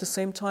things at the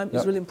same time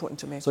is really important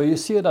to me. So you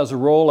see it as a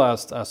role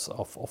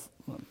of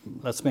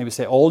let's maybe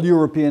say all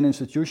European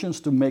institutions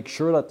to make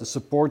sure that they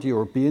support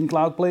European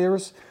cloud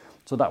players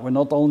so that we're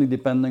not only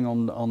depending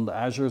on the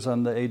Azures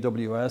and the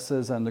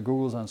AWSs and the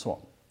Googles and so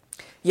on?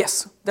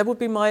 Yes, that would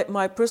be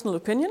my personal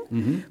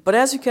opinion. But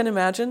as you can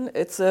imagine,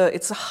 it's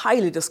a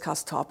highly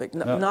discussed topic,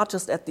 not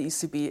just at the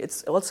ECB.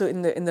 It's also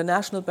in the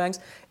national banks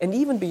and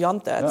even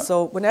beyond that. Yeah.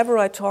 So whenever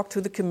I talk to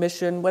the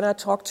Commission, when I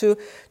talk to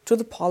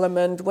the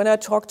Parliament, when I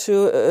talk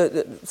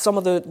to some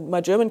of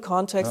my German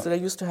contacts that I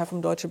used to have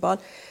from Deutsche Bahn,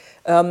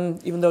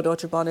 even though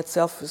Deutsche Bahn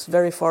itself is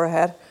very far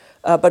ahead,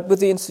 but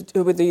with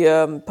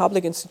the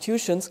public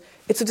institutions,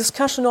 it's a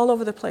discussion all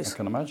over the place. I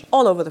can imagine.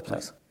 All over the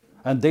place.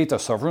 Yeah. And data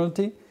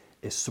sovereignty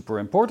is super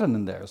important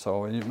in there.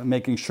 So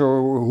making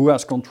sure who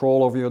has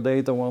control over your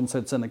data once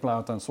it's in the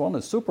cloud and so on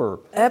is super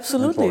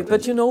Absolutely. important.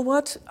 But you know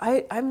what?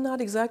 I'm not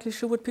exactly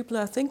sure what people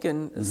are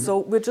thinking. So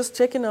we're just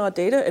taking our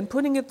data and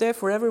putting it there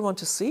for everyone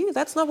to see?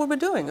 That's not what we're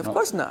doing. Of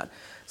course not.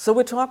 So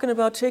we're talking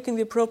about taking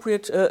the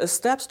appropriate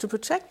steps to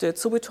protect it.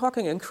 So we're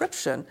talking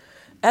encryption,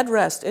 at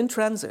rest, in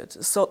transit.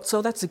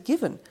 So that's a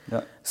given.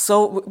 Yeah.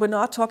 So we're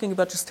not talking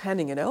about just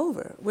handing it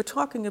over. We're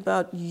talking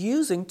about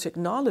using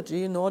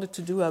technology in order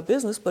to do our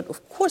business, but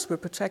of course we're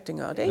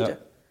protecting our data.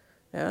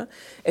 Yeah.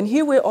 And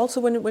here we're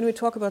also, when we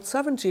talk about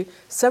sovereignty,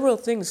 several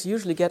things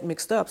usually get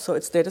mixed up. So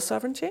it's data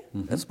sovereignty,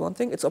 that's one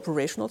thing. It's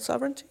operational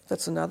sovereignty,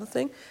 that's another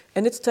thing.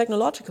 And it's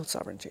technological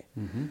sovereignty.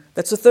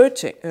 That's a third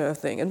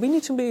thing. And we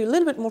need to be a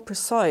little bit more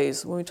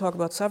precise when we talk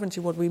about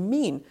sovereignty, what we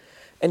mean.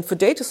 And for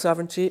data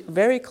sovereignty,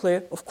 very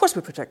clear, of course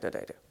we protect our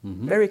data.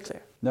 Very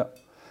clear. Yeah.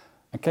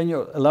 And can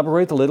you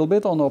elaborate a little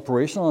bit on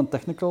operational and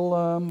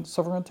technical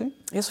sovereignty?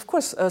 Yes, of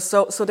course.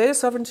 So data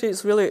sovereignty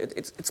is really,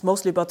 it's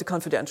mostly about the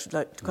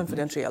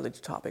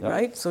confidentiality topic,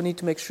 right? So you need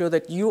to make sure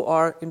that you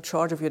are in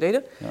charge of your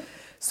data. Yeah.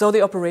 So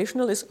the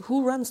operational is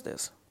who runs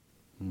this?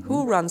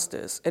 Who runs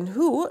this? And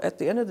who, at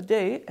the end of the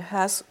day,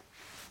 has,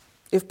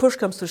 if push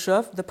comes to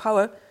shove, the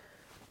power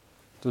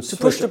to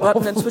push the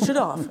button and switch it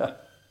off.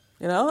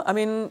 You know, I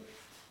mean,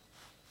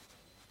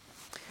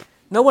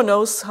 no one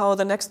knows how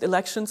the next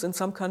elections in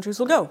some countries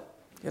will go,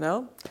 you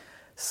know.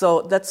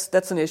 So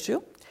that's an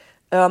issue.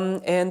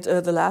 And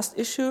the last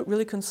issue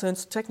really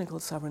concerns technical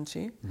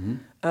sovereignty,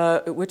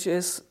 which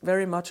is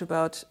very much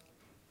about,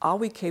 are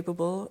we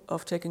capable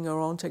of taking our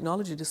own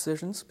technology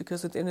decisions?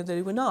 Because at the end of the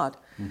day, we're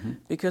not.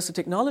 Because the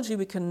technology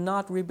we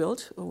cannot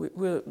rebuild.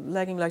 We're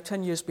lagging like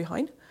 10 years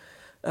behind.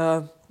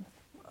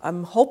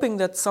 I'm hoping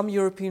that some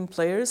European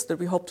players that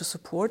we hope to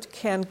support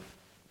can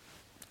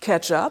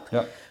catch up.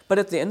 Yeah. But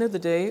at the end of the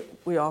day,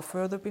 we are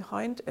further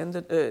behind. And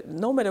that,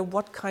 no matter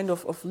what kind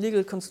of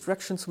legal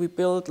constructions we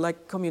build,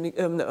 like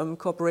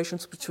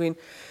cooperations between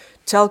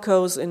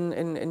telcos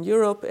in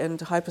Europe and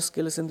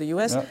hyperscalers in the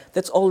US,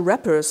 that's all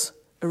wrappers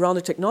around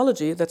the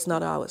technology that's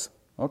not ours.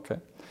 Okay.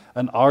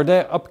 And are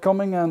there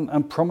upcoming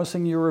and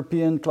promising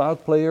European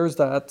cloud players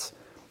that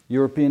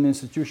European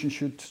institutions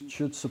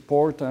should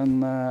support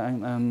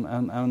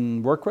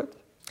and work with?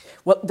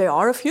 Well, there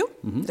are a few.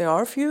 There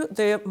are a few.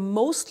 They are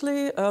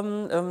mostly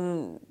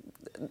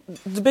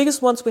the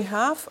biggest ones we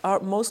have are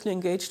mostly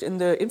engaged in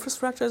the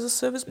infrastructure as a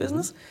service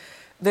business.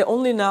 They're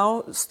only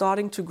now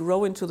starting to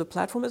grow into the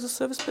platform as a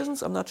service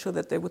business. I'm not sure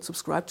that they would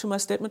subscribe to my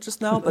statement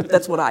just now, but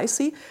that's what I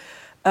see.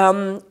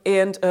 I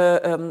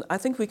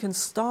think we can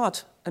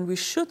start, and we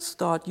should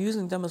start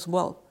using them as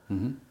well.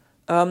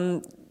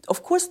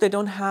 Of course, they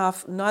don't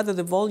have neither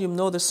the volume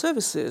nor the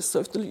services.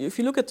 So if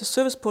you look at the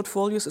service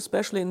portfolios,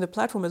 especially in the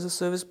platform as a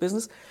service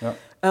business,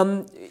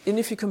 and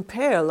if you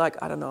compare, like,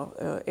 I don't know,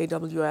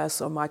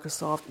 AWS or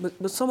Microsoft,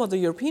 with some of the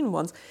European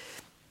ones,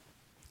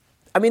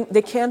 I mean,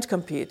 they can't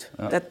compete.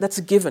 That's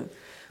a given.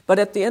 But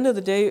at the end of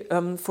the day,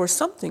 for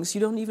some things,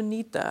 you don't even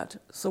need that.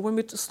 So when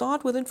we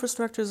start with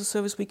infrastructure as a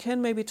service, we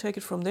can maybe take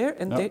it from there.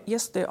 And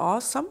yes, there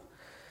are some.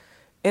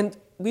 And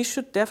we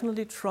should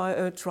definitely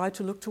try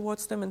to look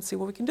towards them and see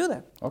what we can do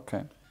there.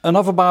 Okay.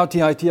 Enough about the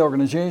IT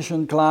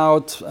organization,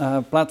 cloud,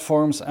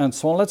 platforms, and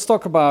so on. Let's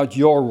talk about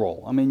your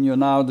role. I mean, you're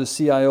now the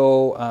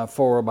CIO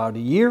for about a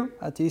year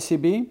at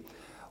ECB.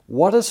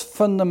 What is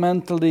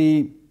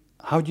fundamentally,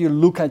 how do you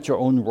look at your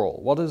own role?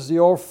 What is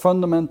your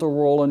fundamental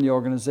role in the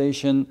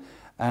organization?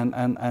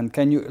 And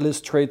can you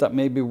illustrate that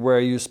maybe where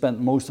you spend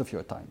most of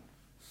your time?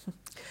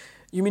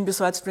 You mean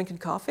besides drinking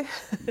coffee?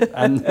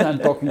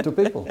 and talking to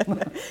people.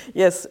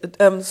 Yes.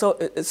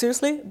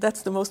 Seriously,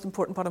 that's the most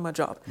important part of my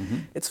job.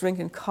 It's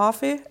drinking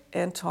coffee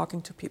and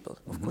talking to people.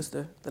 Of course,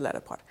 the latter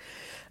part.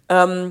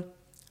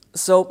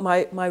 So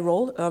my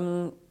role,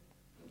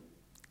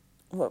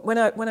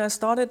 when I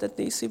started at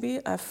the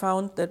ECB, I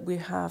found that we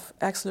have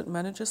excellent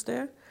managers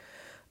there.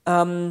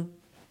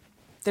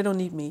 They don't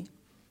need me.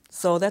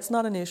 So that's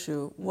not an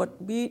issue. What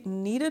we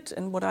needed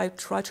and what I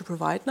try to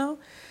provide now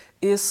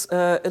is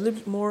a little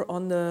bit more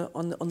on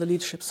the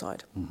leadership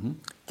side.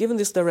 Given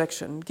this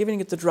direction, giving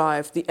it the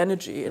drive, the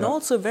energy, and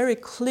also a very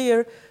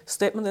clear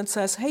statement that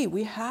says, hey,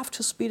 we have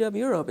to speed up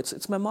Europe.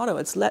 It's my motto.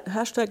 It's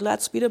hashtag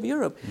Let's Speed Up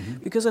Europe.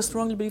 Because I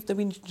strongly believe that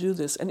we need to do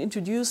this and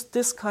introduce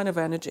this kind of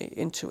energy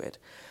into it.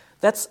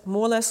 That's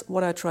more or less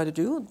what I try to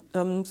do,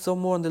 so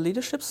more on the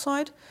leadership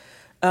side.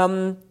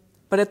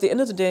 But at the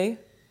end of the day,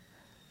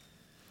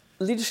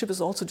 leadership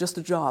is also just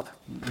a job.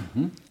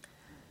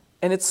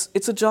 And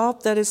it's a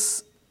job that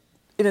is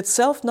in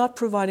itself not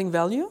providing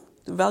value.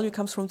 The value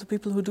comes from the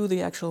people who do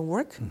the actual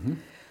work,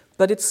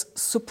 but it's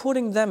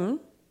supporting them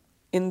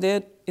in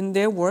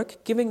their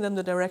work, giving them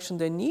the direction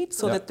they need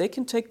so that they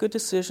can take good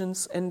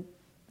decisions and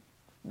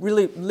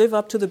really live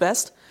up to the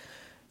best.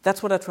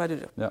 That's what I try to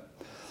do. Yeah.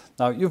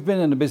 Now, you've been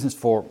in the business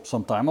for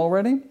some time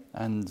already,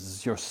 and this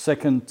is your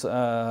second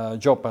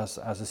job as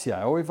a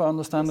CIO, if I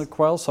understand it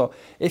well. So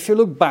if you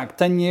look back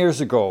 10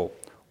 years ago,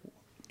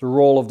 the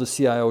role of the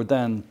CIO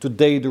then,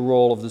 today the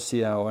role of the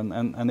CIO,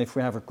 and if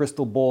we have a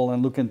crystal ball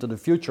and look into the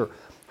future,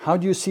 how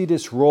do you see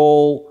this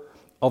role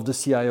of the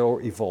CIO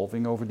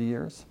evolving over the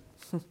years?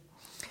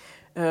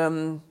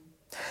 I'm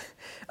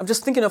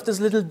just thinking of this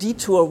little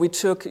detour we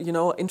took,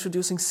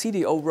 introducing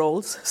CDO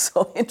roles.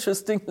 So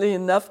interestingly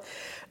enough,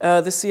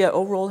 the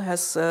CIO role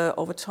has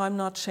over time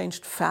not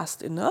changed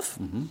fast enough,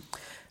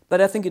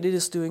 but I think it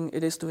is doing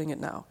it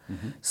now.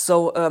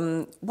 So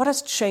what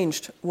has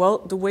changed? Well,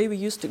 the way we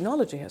use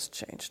technology has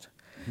changed.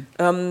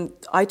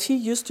 IT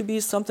used to be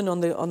something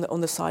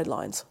on the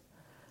sidelines.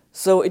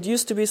 So it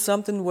used to be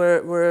something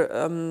where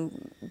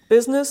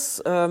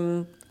business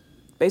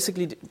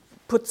basically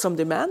put some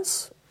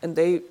demands, and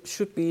they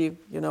should be,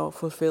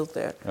 fulfilled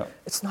there. Yeah.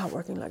 It's not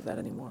working like that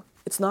anymore.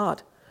 It's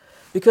not.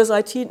 Because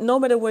IT, no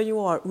matter where you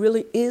are,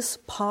 really is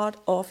part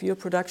of your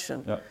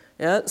production. Yeah.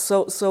 Yeah.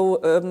 So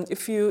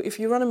if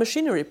you run a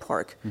machinery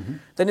park,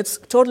 then it's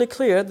totally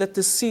clear that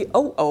the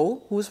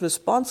COO, who is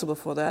responsible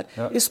for that,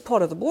 is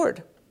part of the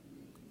board.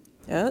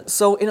 Yeah.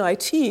 So in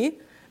IT,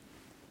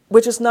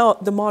 which is now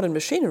the modern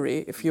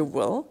machinery, if you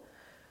will,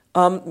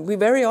 we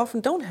very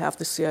often don't have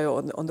the CIO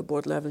on the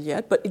board level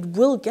yet, but it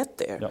will get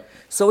there. Yeah.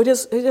 So it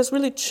has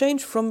really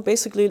changed from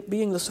basically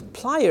being the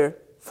supplier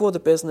for the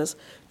business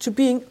to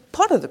being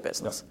part of the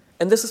business.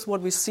 Yeah. And this is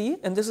what we see,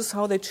 and this is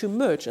how they two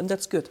merge, and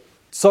that's good.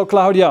 So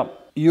Claudia,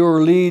 you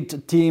lead a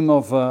team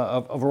of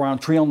around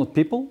 300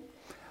 people.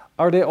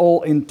 Are they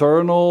all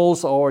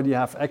internals, or do you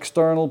have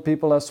external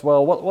people as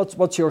well?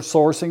 What's your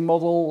sourcing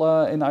model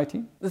in IT?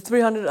 The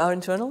 300 are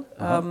internal.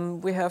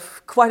 We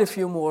have quite a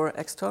few more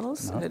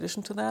externals in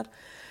addition to that.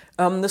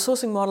 The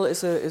sourcing model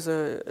is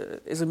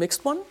a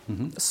mixed one.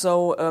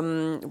 So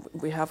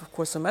we have, of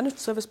course, some managed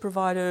service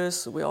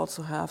providers. We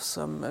also have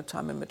some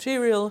time and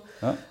material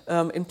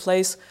in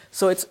place.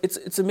 So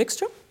it's a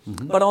mixture.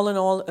 But all in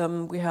all,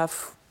 we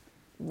have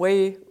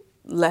way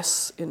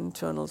less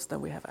internals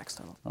than we have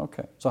external.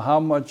 Okay. So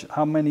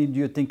how many do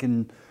you think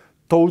in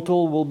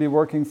total will be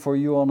working for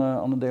you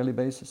on a daily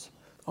basis?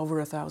 Over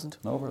 1,000.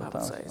 Over 1,000.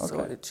 I would say.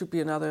 Okay. So it should be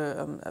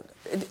another.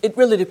 It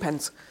really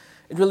depends.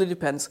 It really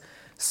depends.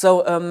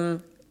 So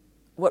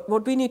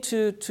what we need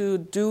to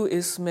do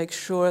is make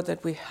sure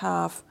that we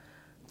have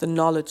the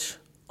knowledge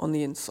on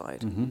the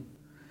inside.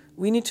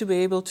 We need to be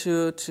able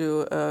to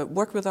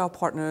work with our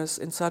partners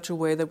in such a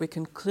way that we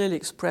can clearly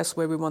express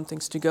where we want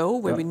things to go,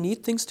 where we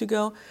need things to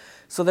go,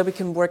 so that we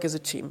can work as a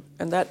team.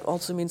 And that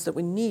also means that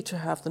we need to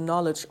have the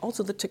knowledge,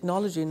 also the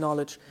technology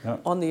knowledge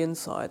on the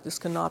inside. This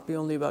cannot be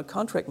only about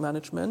contract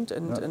management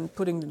and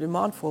putting the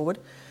demand forward,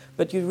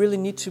 but you really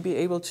need to be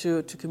able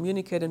to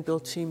communicate and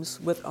build teams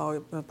with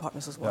our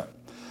partners as well.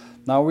 Yeah.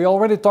 Now, we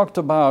already talked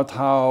about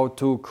how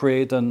to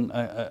create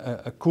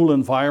a cool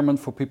environment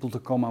for people to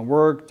come and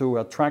work, to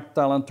attract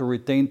talent, to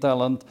retain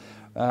talent.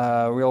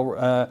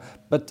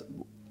 But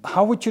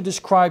how would you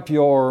describe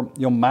your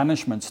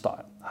management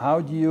style?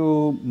 How do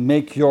you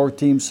make your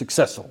team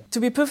successful? To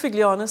be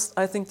perfectly honest,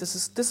 I think this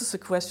is a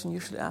question you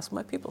should ask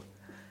my people.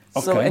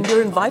 Okay. So, and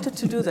you're invited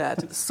to do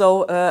that.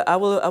 So I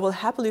will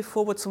happily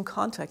forward some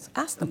contacts.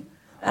 Ask them.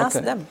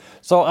 Ask them.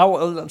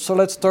 So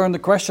let's turn the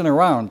question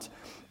around.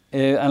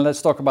 And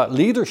let's talk about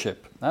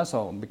leadership.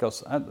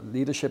 Because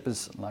leadership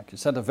is, like you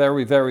said, a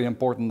very, very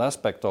important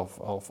aspect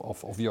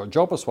of your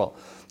job as well.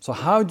 So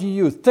how do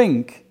you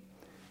think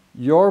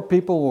your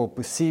people will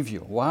perceive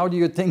you? How do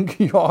you think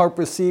you are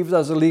perceived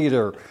as a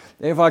leader?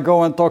 If I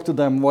go and talk to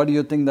them, what do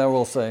you think they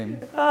will say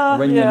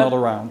when you're not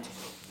around?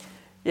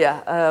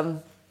 Yeah,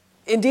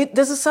 indeed,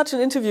 this is such an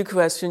interview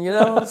question,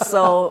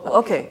 So,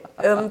 okay,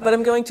 but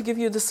I'm going to give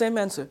you the same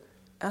answer.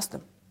 Ask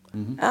them.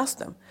 Ask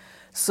them.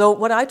 So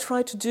what I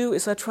try to do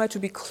is I try to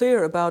be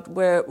clear about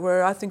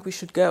where I think we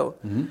should go.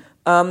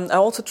 I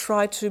also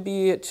try to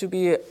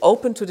be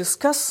open to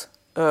discuss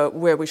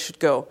where we should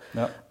go.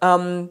 Yeah.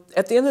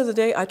 At the end of the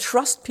day, I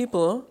trust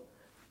people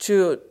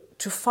to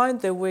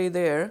find their way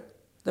there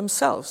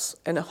themselves,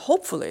 and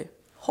hopefully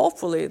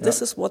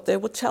this is what they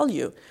will tell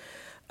you.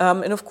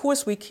 And of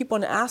course, we keep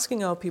on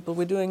asking our people.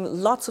 We're doing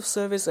lots of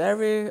surveys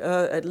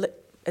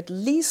at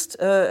least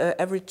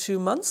every 2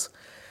 months.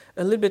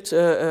 A little bit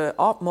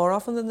more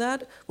often than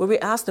that, where we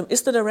ask them,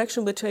 is the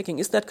direction we're taking,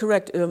 is that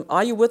correct?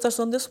 Are you with us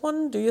on this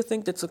one? Do you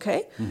think that's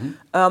okay?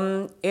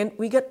 And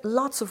we get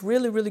lots of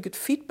really, really good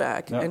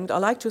feedback. Yeah. And I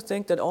like to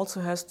think that also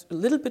has a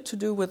little bit to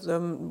do with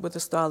the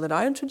style that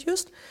I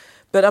introduced.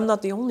 But I'm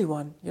not the only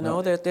one.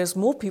 There's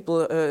more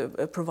people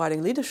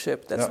providing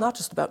leadership. That's not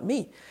just about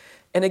me.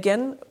 And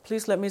again,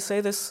 please let me say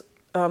this.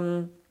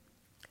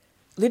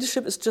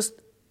 Leadership is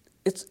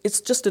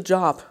it's just a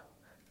job.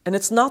 And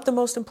it's not the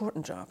most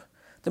important job.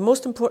 The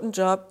most important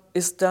job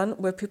is done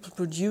where people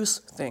produce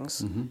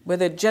things, where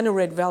they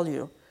generate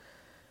value.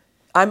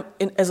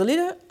 As a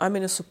leader, I'm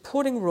in a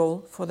supporting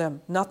role for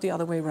them, not the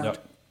other way around.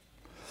 Yep.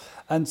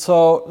 And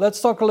so let's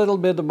talk a little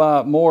bit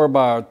more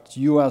about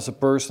you as a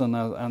person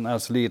and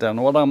as leader.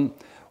 And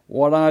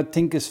what I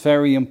think is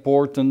very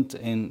important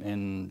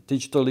in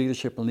digital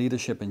leadership and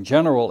leadership in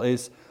general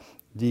is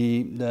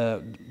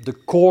the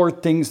core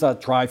things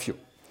that drive you,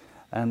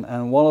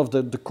 and one of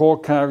the core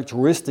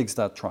characteristics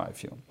that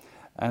drive you.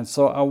 And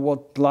so I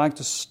would like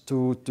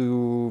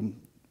to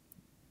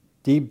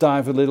deep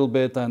dive a little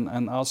bit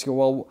and ask you,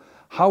 well,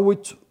 how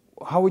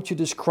would you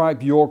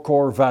describe your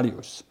core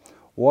values?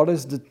 What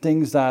is the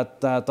things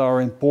that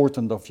are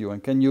important of you?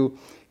 And can you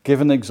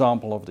give an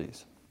example of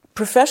these?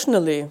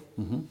 Professionally,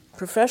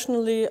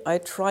 I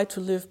try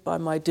to live by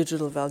my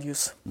digital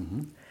values.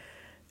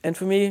 And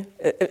for me,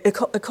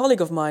 a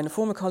colleague of mine, a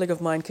former colleague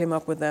of mine, came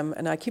up with them,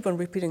 and I keep on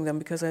repeating them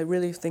because I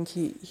really think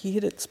he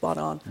hit it spot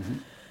on.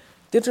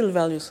 Digital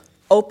values: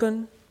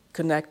 open,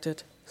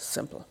 connected,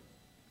 simple.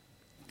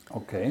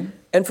 Okay.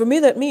 And for me,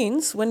 that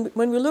means when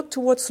we look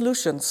towards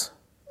solutions,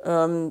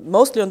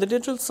 mostly on the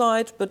digital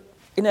side, but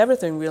in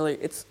everything really,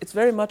 it's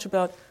very much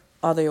about: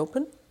 are they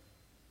open?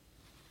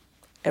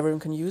 Everyone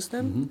can use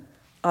them.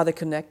 Are they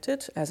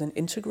connected, as in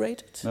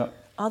integrated? Yeah.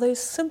 Are they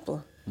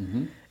simple?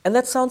 And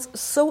that sounds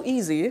so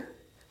easy,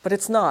 but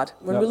it's not.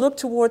 When we look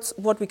towards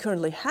what we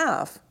currently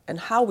have and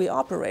how we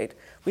operate,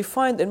 we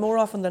find that more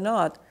often than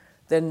not,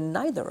 they're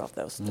neither of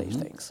those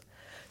things.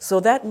 So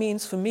that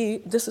means for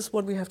me, this is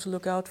what we have to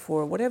look out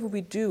for. Whatever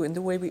we do in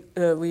the way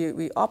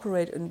we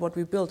operate and what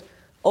we build: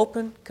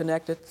 open,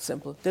 connected,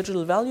 simple.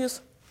 Digital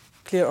values,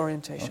 clear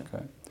orientation.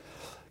 Okay.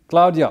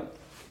 Claudia,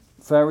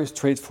 very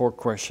straightforward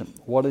question.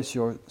 What is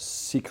your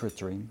secret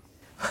dream?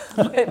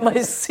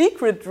 My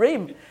secret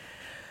dream?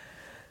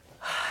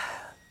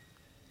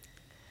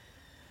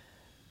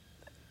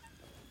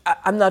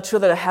 I'm not sure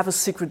that I have a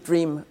secret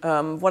dream.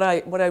 What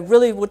I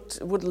really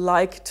would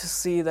like to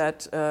see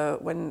that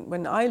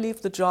when I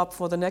leave the job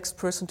for the next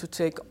person to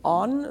take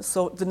on,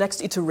 so the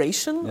next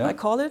iteration, I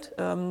call it,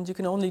 you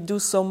can only do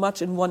so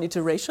much in one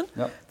iteration,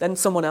 then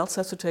someone else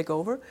has to take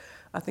over.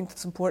 I think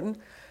that's important.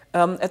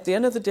 At the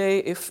end of the day,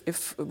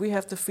 if we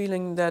have the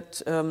feeling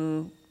that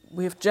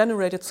we have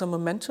generated some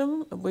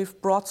momentum,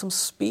 we've brought some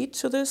speed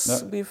to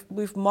this,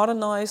 we've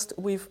modernized,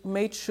 we've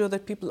made sure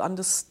that people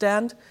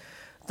understand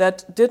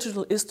that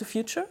digital is the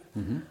future,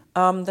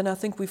 then I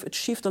think we've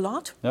achieved a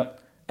lot.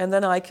 And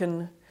then I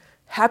can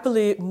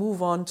happily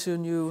move on to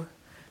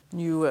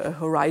new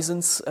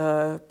horizons,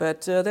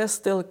 but there's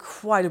still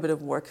quite a bit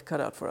of work cut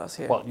out for us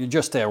here. Well, you're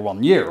just there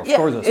 1 year. Of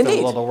course, there's still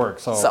a lot of work.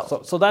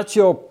 So that's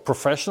your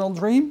professional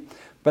dream.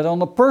 But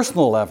on a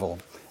personal level,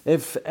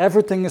 if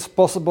everything is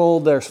possible,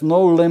 there's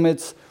no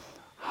limits,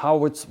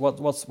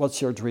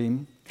 what's your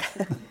dream?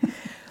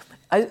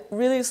 I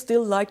really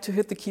still like to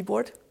hit the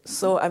keyboard.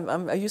 So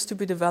I used to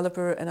be a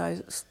developer, and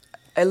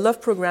I love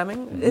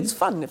programming. It's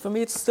fun. For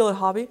me, it's still a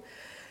hobby.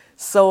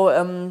 So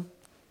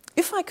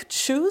if I could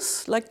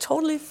choose, like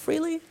totally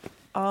freely,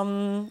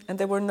 and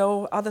there were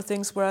no other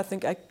things where I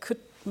think I could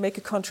make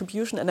a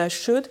contribution, and I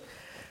should,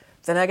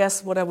 then I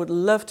guess what I would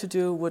love to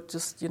do would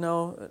just,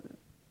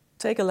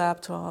 take a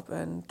laptop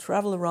and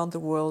travel around the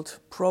world,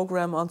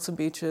 program on some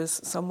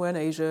beaches, somewhere in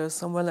Asia,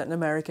 somewhere in Latin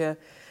America,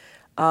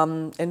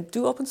 and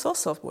do open source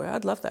software.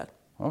 I'd love that.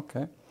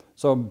 Okay.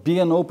 So be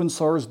an open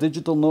source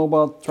digital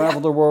nomad, travel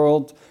the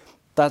world.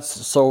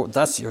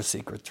 That's your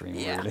secret dream,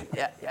 really.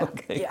 Yeah.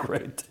 Okay,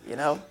 great.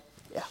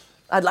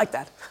 I'd like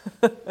that.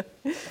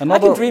 I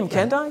can dream,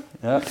 can't I?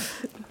 Yeah.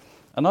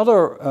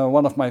 Another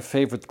one of my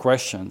favorite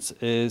questions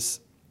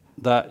is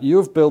that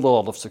you've built a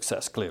lot of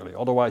success, clearly.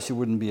 Otherwise, you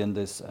wouldn't be in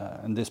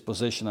this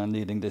position and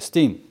leading this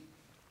team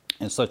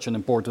in such an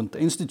important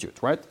institute,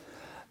 right?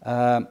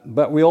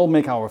 But we all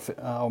make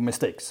our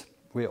mistakes.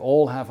 We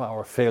all have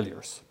our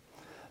failures.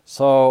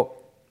 So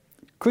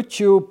could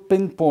you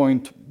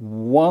pinpoint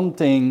one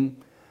thing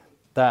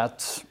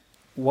that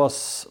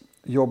was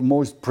your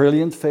most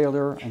brilliant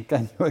failure, and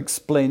can you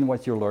explain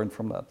what you learned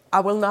from that? I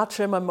will not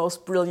share my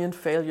most brilliant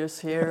failures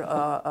here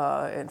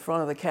in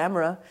front of the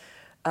camera,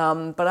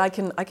 but I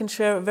can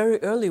share a very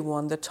early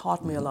one that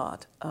taught me a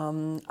lot.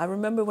 I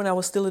remember when I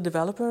was still a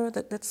developer,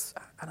 that's,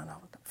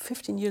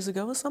 15 years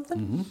ago or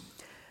something.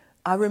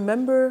 I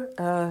remember,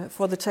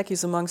 for the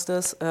techies amongst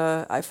us,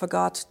 I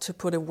forgot to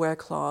put a where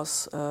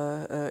clause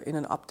in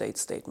an update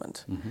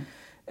statement.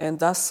 And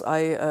thus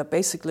I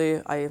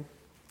basically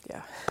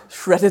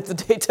shredded the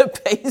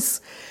database,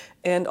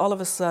 and all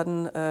of a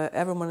sudden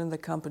everyone in the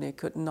company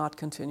could not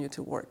continue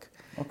to work.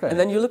 Okay. And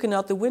then you're looking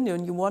out the window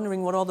and you're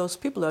wondering what all those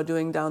people are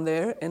doing down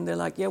there, and they're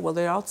like,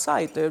 they're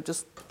outside, they're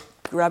just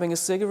grabbing a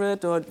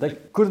cigarette, or they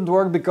couldn't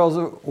work because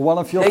of one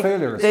of your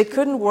failures. They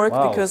couldn't work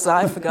because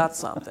I forgot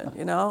something,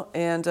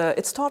 and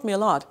it's taught me a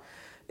lot.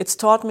 It's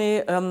taught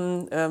me,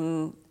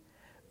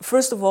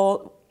 first of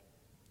all,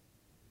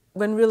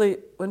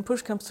 when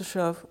push comes to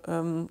shove,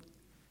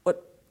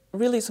 what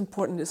really is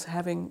important is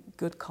having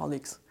good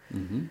colleagues.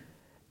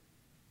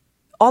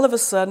 all of a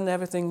sudden,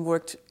 everything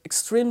worked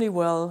extremely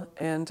well,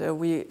 and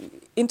we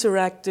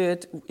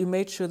interacted. We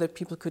made sure that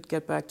people could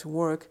get back to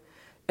work,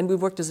 and we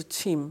worked as a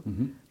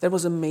team. That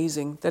was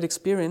amazing, that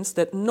experience,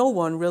 that no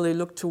one really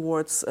looked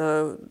towards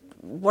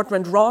what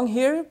went wrong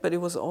here, but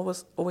it was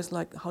always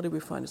like, how do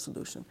we find a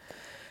solution?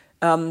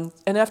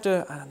 And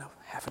after, I don't know,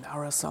 half an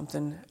hour or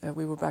something,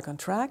 we were back on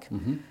track.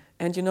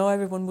 And,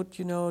 everyone would,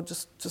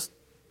 just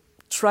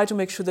try to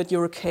make sure that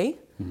you're okay.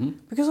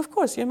 Because, of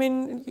course, I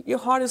mean, your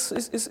heart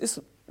is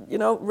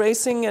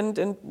racing,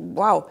 and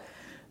wow,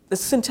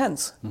 this is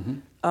intense.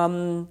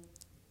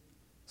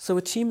 So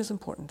a team is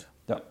important.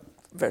 Yeah.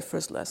 Very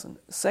first lesson.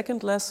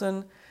 Second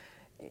lesson,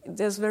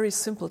 there's very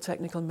simple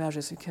technical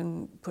measures you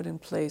can put in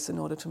place in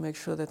order to make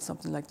sure that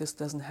something like this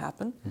doesn't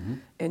happen,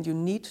 and you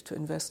need to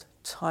invest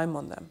time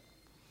on them.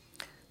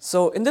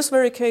 So in this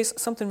very case,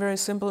 something very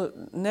simple,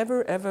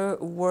 never ever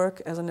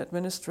work as an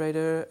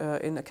administrator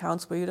in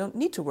accounts where you don't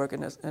need to work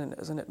as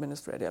an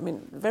administrator. I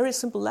mean, very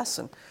simple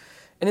lesson.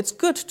 And it's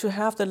good to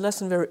have that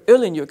lesson very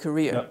early in your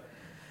career.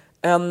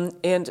 Yeah.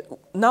 And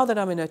now that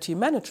I'm in IT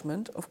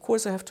management, of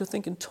course I have to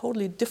think in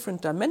totally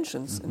different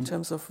dimensions in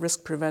terms of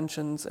risk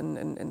preventions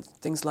and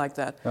things like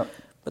that. Yeah.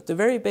 But the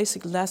very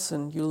basic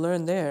lesson you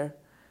learn there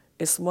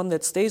is one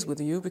that stays with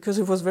you, because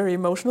it was very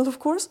emotional, of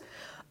course.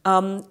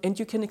 And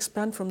you can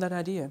expand from that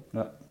idea.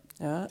 Yeah.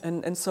 Yeah?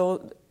 And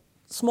so,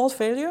 small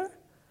failure,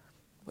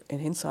 in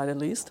hindsight at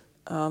least,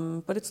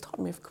 but it's taught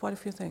me quite a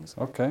few things.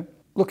 Okay.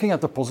 Looking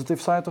at the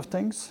positive side of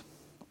things,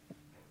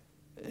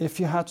 if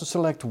you had to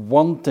select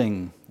one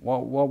thing,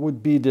 what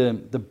would be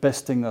the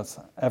best thing that's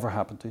ever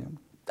happened to you?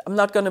 I'm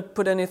not going to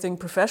put anything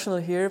professional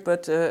here,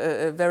 but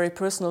a very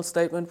personal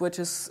statement, which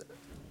is,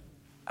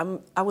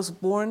 I was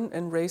born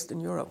and raised in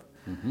Europe.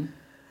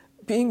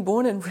 Being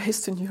born and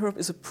raised in Europe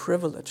is a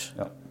privilege.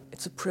 Yeah.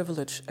 It's a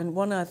privilege, and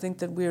one I think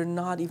that we're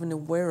not even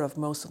aware of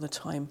most of the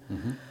time.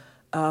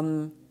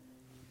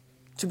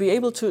 To be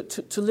able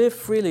to live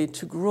freely,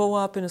 to grow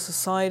up in a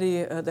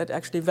society that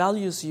actually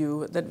values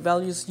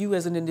you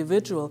as an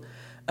individual,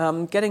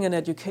 getting an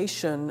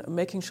education,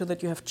 making sure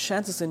that you have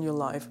chances in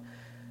your life,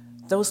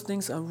 those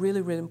things are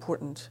really, really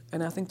important.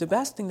 And I think the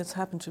best thing that's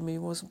happened to me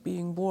was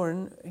being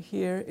born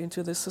here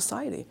into this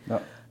society. Yeah.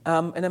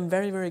 And I'm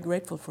very, very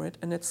grateful for it.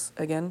 And it's,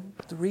 again,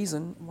 the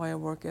reason why I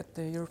work at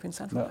the European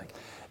Central Bank.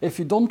 If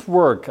you don't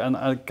work, and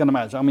I can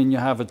imagine, I mean, you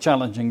have a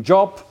challenging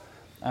job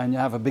and you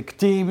have a big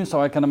team,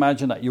 so I can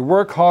imagine that you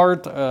work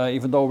hard,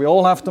 even though we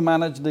all have to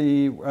manage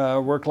the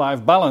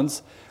work-life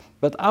balance.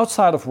 But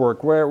outside of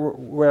work,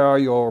 where are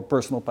your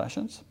personal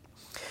passions?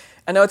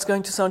 I know it's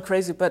going to sound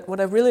crazy, but what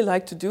I really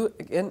like to do,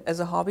 again, as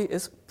a hobby,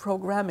 is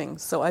programming.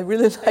 So I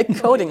really like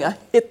coding. I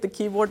hit the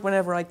keyboard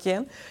whenever I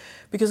can,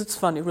 because it's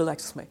fun, it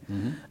relaxes me.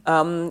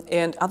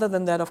 And other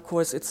than that, of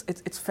course,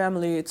 it's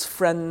family, it's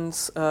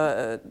friends.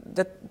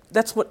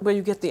 That's where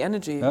you get the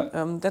energy.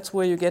 Yeah. That's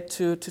where you get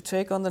to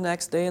take on the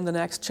next day and the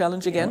next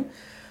challenge again.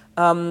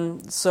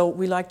 So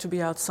we like to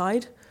be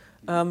outside.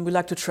 We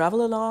like to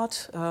travel a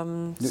lot.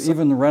 You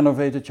even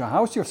renovated your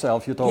house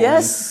yourself, you told me.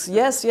 Yes.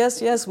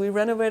 We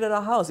renovated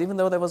our house, even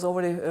though that was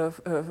already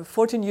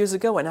 14 years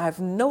ago. And I have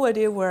no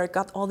idea where I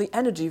got all the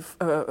energy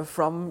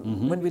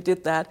from when we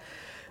did that.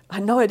 I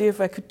have no idea if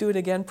I could do it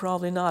again,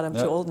 probably not. I'm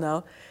too old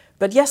now.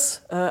 But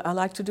yes, I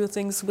like to do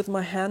things with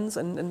my hands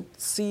and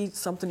see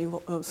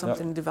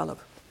something develop.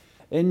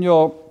 In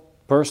your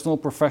personal,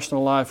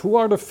 professional life, who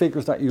are the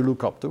figures that you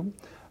look up to?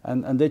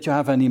 And did you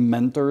have any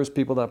mentors,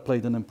 people that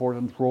played an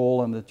important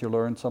role and that you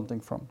learned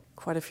something from?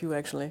 Quite a few,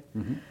 actually.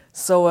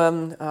 So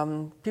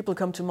people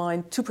come to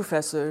mind, 2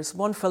 professors,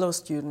 1 fellow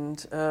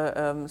student,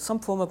 some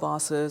former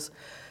bosses.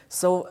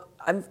 So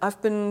I've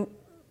been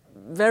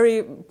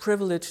very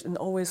privileged in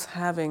always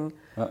having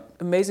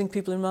amazing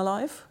people in my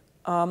life,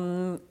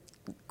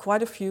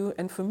 quite a few.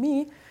 And for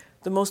me,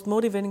 the most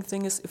motivating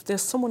thing is if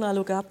there's someone I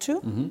look up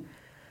to,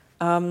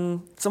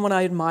 someone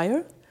I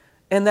admire,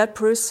 and that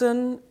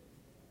person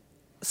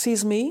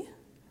sees me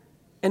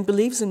and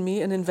believes in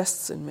me and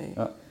invests in me.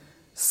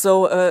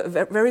 So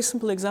a very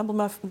simple example,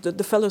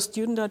 the fellow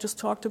student I just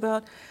talked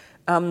about,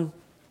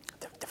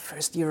 the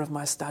first year of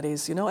my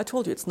studies, I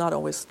told you it's not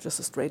always just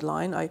a straight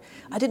line.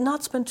 I did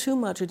not spend too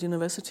much at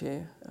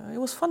university. It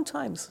was fun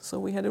times, so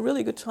we had a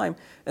really good time.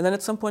 And then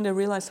at some point I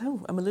realized,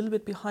 I'm a little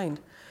bit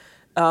behind.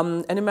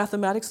 And in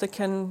mathematics that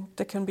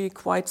can be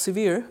quite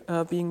severe,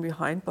 being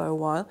behind by a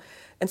while.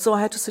 And so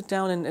I had to sit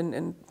down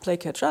and play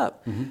catch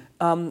up.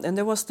 And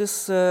there was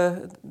this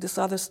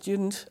other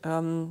student,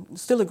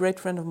 still a great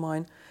friend of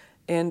mine,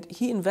 and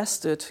he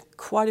invested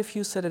quite a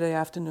few Saturday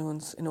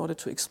afternoons in order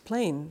to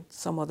explain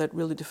some of that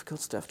really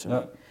difficult stuff to me.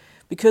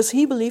 Because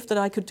he believed that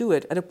I could do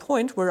it at a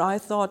point where I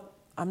thought,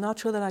 I'm not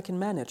sure that I can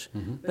manage.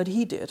 But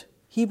he did.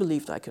 He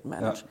believed I could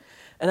manage.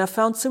 And I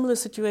found similar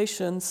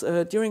situations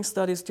during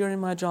studies, during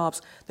my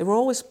jobs. There were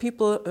always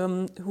people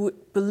who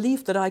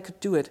believed that I could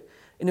do it.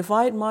 And if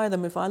I admire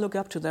them, if I look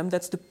up to them,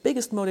 that's the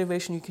biggest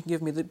motivation you can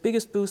give me, the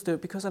biggest booster,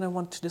 because I don't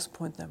want to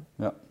disappoint them.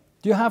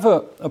 Do you have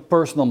a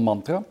personal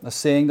mantra, a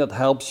saying that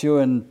helps you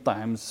in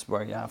times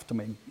where you have to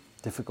make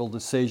difficult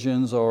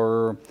decisions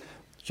or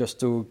just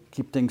to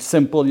keep things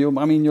simple. You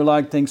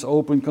like things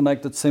open,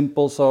 connected,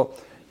 simple. So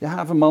you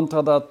have a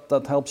mantra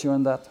that helps you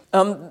in that?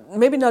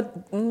 Maybe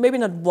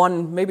not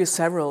one, maybe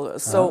several.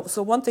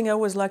 So one thing I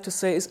always like to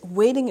say is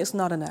waiting is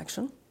not an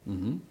action.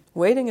 Mm-hmm.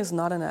 Waiting is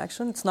not an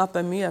action. It's not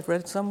by me. I've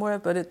read it somewhere,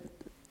 but it's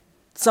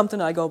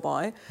something I go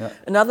by. Yeah.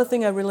 Another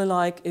thing I really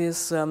like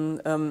is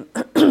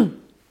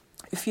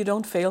if you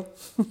don't fail,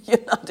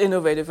 you're not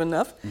innovative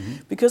enough,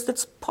 because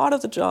that's part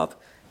of the job.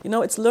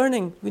 It's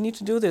learning. We need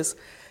to do this.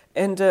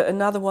 And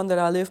another one that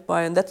I live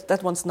by, and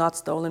that one's not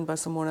stolen by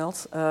someone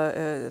else.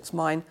 It's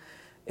mine.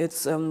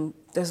 It's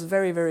there's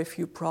very, very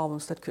few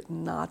problems that could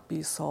not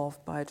be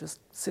solved by just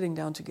sitting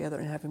down together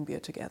and having beer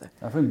together.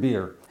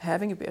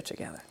 Having a beer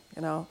together,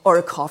 or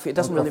a coffee. It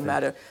doesn't really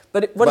matter.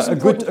 But a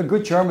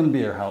good German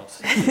beer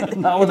helps.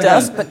 It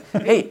does. But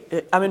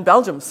hey, I'm in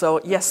Belgium, so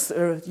yes,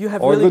 you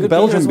have really good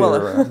Belgian beer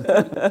as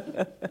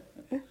well.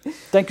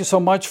 Thank you so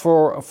much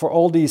for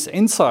all these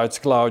insights,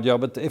 Claudia.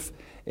 But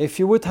if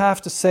you would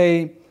have to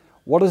say,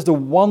 what is the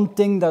one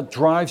thing that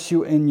drives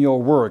you in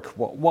your work?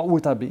 What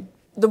would that be?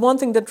 The one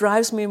thing that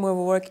drives me in my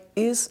work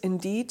is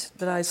indeed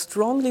that I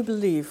strongly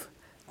believe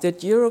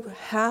that Europe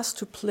has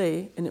to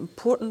play an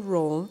important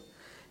role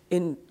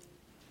in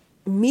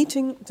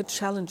meeting the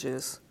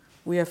challenges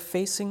we are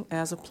facing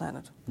as a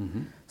planet.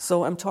 Mm-hmm.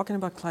 So I'm talking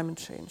about climate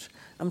change.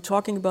 I'm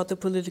talking about the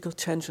political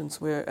tensions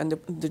and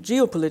the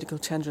geopolitical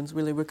tensions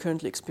really we're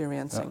currently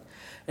experiencing.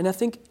 Yeah. And I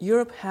think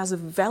Europe has a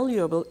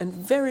valuable and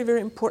very,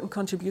 very important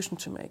contribution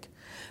to make.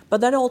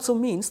 But that also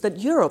means that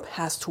Europe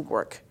has to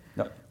work.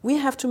 Yeah. We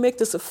have to make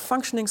this a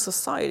functioning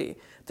society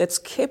that's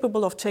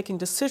capable of taking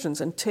decisions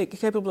and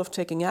capable of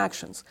taking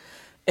actions.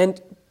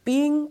 And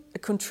being a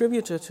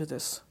contributor to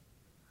this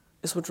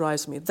is what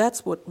drives me.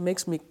 That's what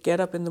makes me get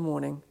up in the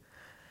morning.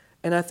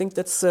 And I think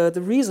that's the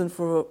reason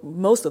for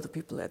most of the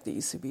people at the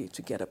ECB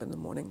to get up in the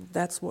morning.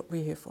 That's what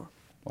we're here for.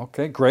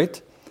 Okay,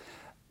 great.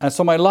 And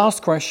so my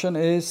last question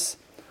is,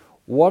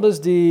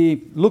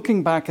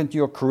 looking back into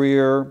your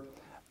career,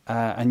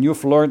 and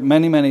you've learned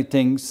many, many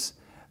things,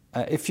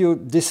 if you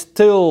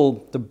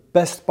distill the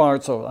best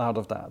parts out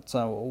of that,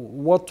 so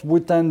what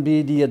would then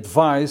be the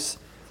advice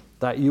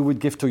that you would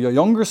give to your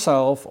younger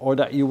self, or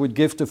that you would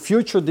give to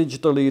future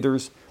digital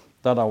leaders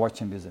that are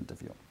watching this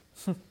interview?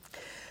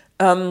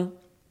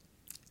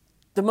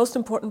 The most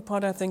important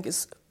part, I think,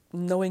 is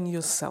knowing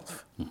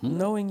yourself. Mm-hmm.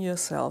 Knowing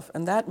yourself.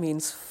 And that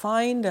means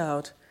find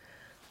out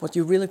what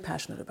you're really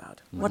passionate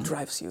about. Mm-hmm. What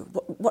drives you?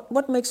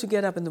 What makes you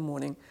get up in the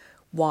morning?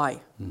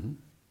 Why? Mm-hmm.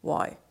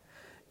 Why?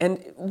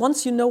 And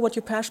once you know what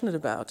you're passionate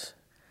about,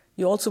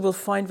 you also will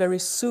find very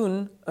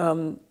soon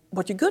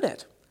what you're good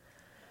at.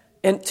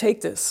 And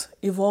take this,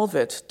 evolve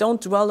it.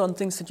 Don't dwell on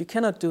things that you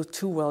cannot do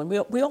too well. And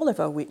we all have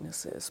our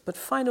weaknesses, but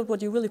find out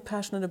what you're really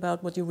passionate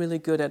about, what you're really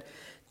good at.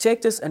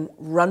 Take this and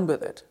run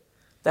with it.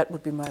 That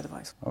would be my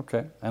advice.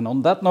 Okay. And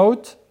on that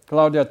note,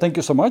 Claudia, thank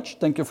you so much.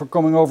 Thank you for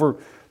coming over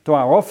to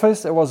our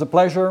office. It was a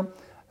pleasure.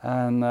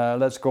 And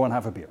let's go and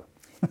have a beer.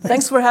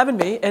 Thanks for having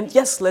me. And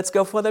yes, let's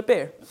go for that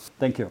beer.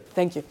 Thank you.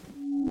 Thank you.